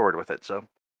to move forward with it. So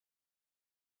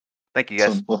thank you,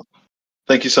 guys. So, well,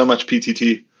 thank you so much,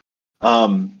 PTT.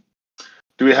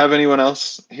 Do we have anyone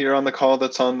else here on the call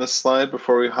that's on this slide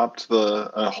before we hop to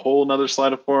a whole nother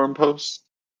slide of forum posts?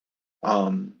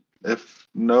 If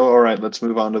no, all right, let's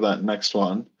move on to that next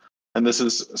one. And this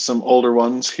is some older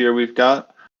ones here we've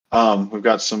got. We've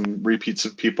got some repeats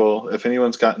of people. If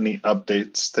anyone's got any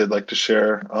updates they'd like to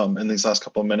share in these last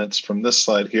couple of minutes from this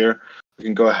slide here, we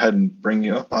can go ahead and bring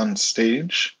you up on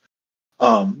stage.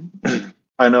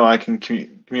 I know I can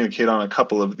communicate on a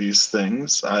couple of these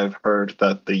things. I've heard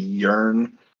that the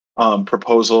Yearn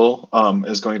proposal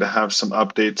is going to have some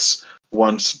updates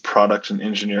once product and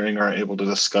engineering are able to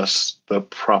discuss the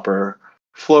proper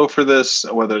flow for this,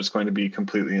 whether it's going to be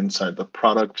completely inside the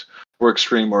product work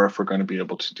stream or if we're going to be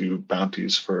able to do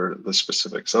bounties for the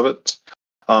specifics of it.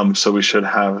 So we should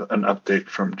have an update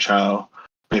from Chow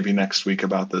maybe next week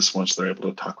about this once they're able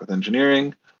to talk with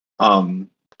engineering. And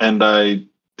I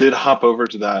did hop over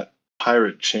to that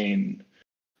pirate chain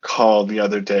call the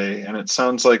other day, and it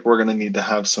sounds like we're going to need to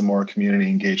have some more community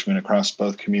engagement across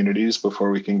both communities before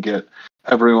we can get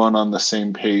everyone on the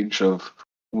same page of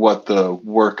what the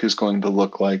work is going to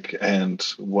look like and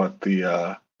what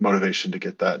the motivation to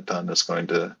get that done is going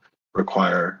to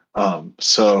require.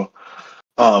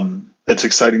 It's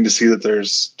exciting to see that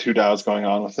there's two DAOs going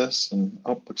on with this. And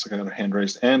looks like another hand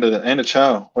raised and a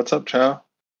Chow. What's up, Chow?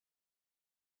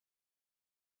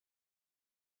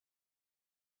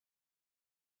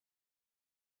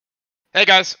 Hey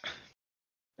guys.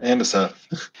 And a Seth.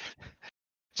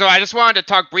 So I just wanted to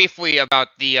talk briefly about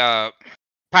the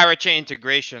pirate chain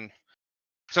integration.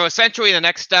 So essentially the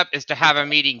next step is to have a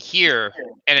meeting here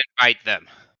and invite them.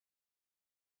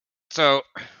 So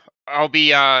I'll be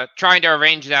trying to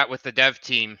arrange that with the dev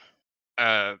team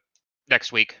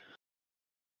next week.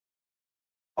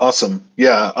 Awesome.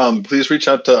 Yeah. Please reach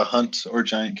out to Hunt or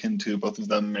Giantkin too. Both of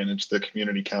them manage the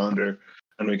community calendar,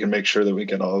 and we can make sure that we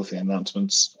get all of the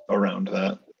announcements around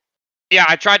that. Yeah,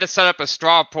 I tried to set up a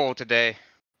straw poll today.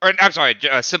 Or I'm sorry,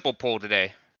 a simple poll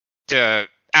today to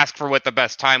ask for what the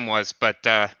best time was, but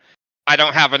I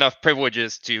don't have enough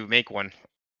privileges to make one.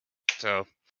 So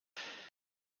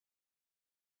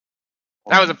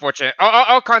that was unfortunate.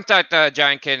 I'll contact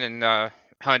Giantkin and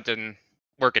Hunt and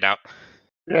work it out.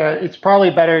 Yeah, it's probably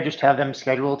better just to have them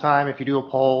schedule time. If you do a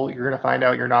poll, you're going to find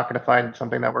out you're not going to find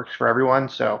something that works for everyone.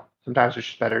 So sometimes it's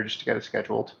just better just to get it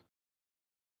scheduled.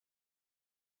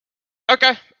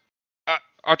 Okay.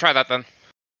 I'll try that then.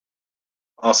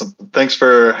 Awesome. Thanks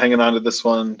for hanging on to this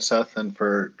one, Seth, and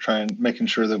for making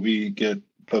sure that we get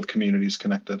both communities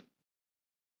connected.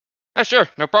 Sure,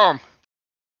 no problem.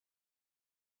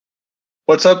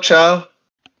 What's up, Chow?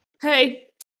 Hey,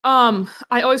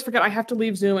 I always forget I have to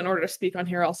leave Zoom in order to speak on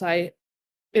here, else it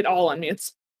all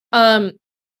unmutes. I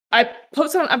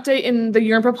posted an update in the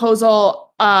year-end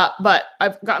proposal, but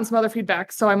I've gotten some other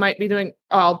feedback, so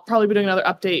I'll probably be doing another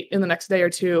update in the next day or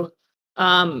two.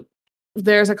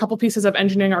 There's a couple pieces of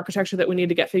engineering architecture that we need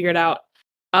to get figured out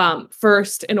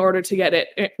first in order to get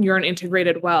it urine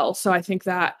integrated well. So I think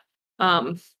that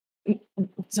some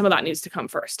of that needs to come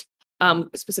first.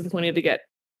 Specifically, we need to get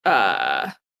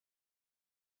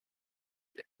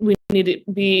we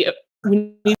need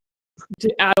to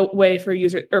add a way for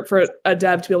user or for a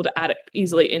dev to be able to add it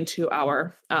easily into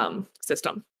our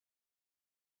system.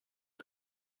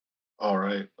 All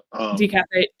right.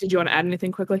 Decafe, did you want to add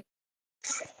anything quickly?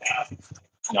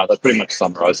 No, that pretty much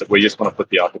summarized it. We just want to put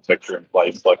the architecture in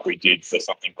place like we did for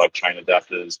something like chain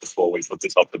adapters before we put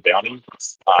this up the bounty.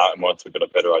 And once we've got a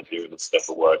better idea of the step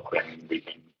of work, then we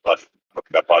can look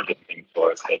about budgeting things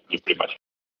for us. You pretty much.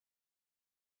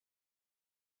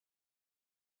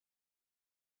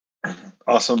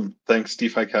 Awesome. Thanks,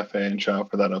 DeFi Cafe and Chow,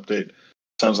 for that update.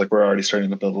 Sounds like we're already starting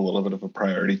to build a little bit of a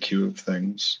priority queue of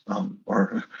things,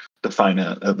 or define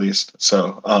it at least.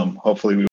 So hopefully we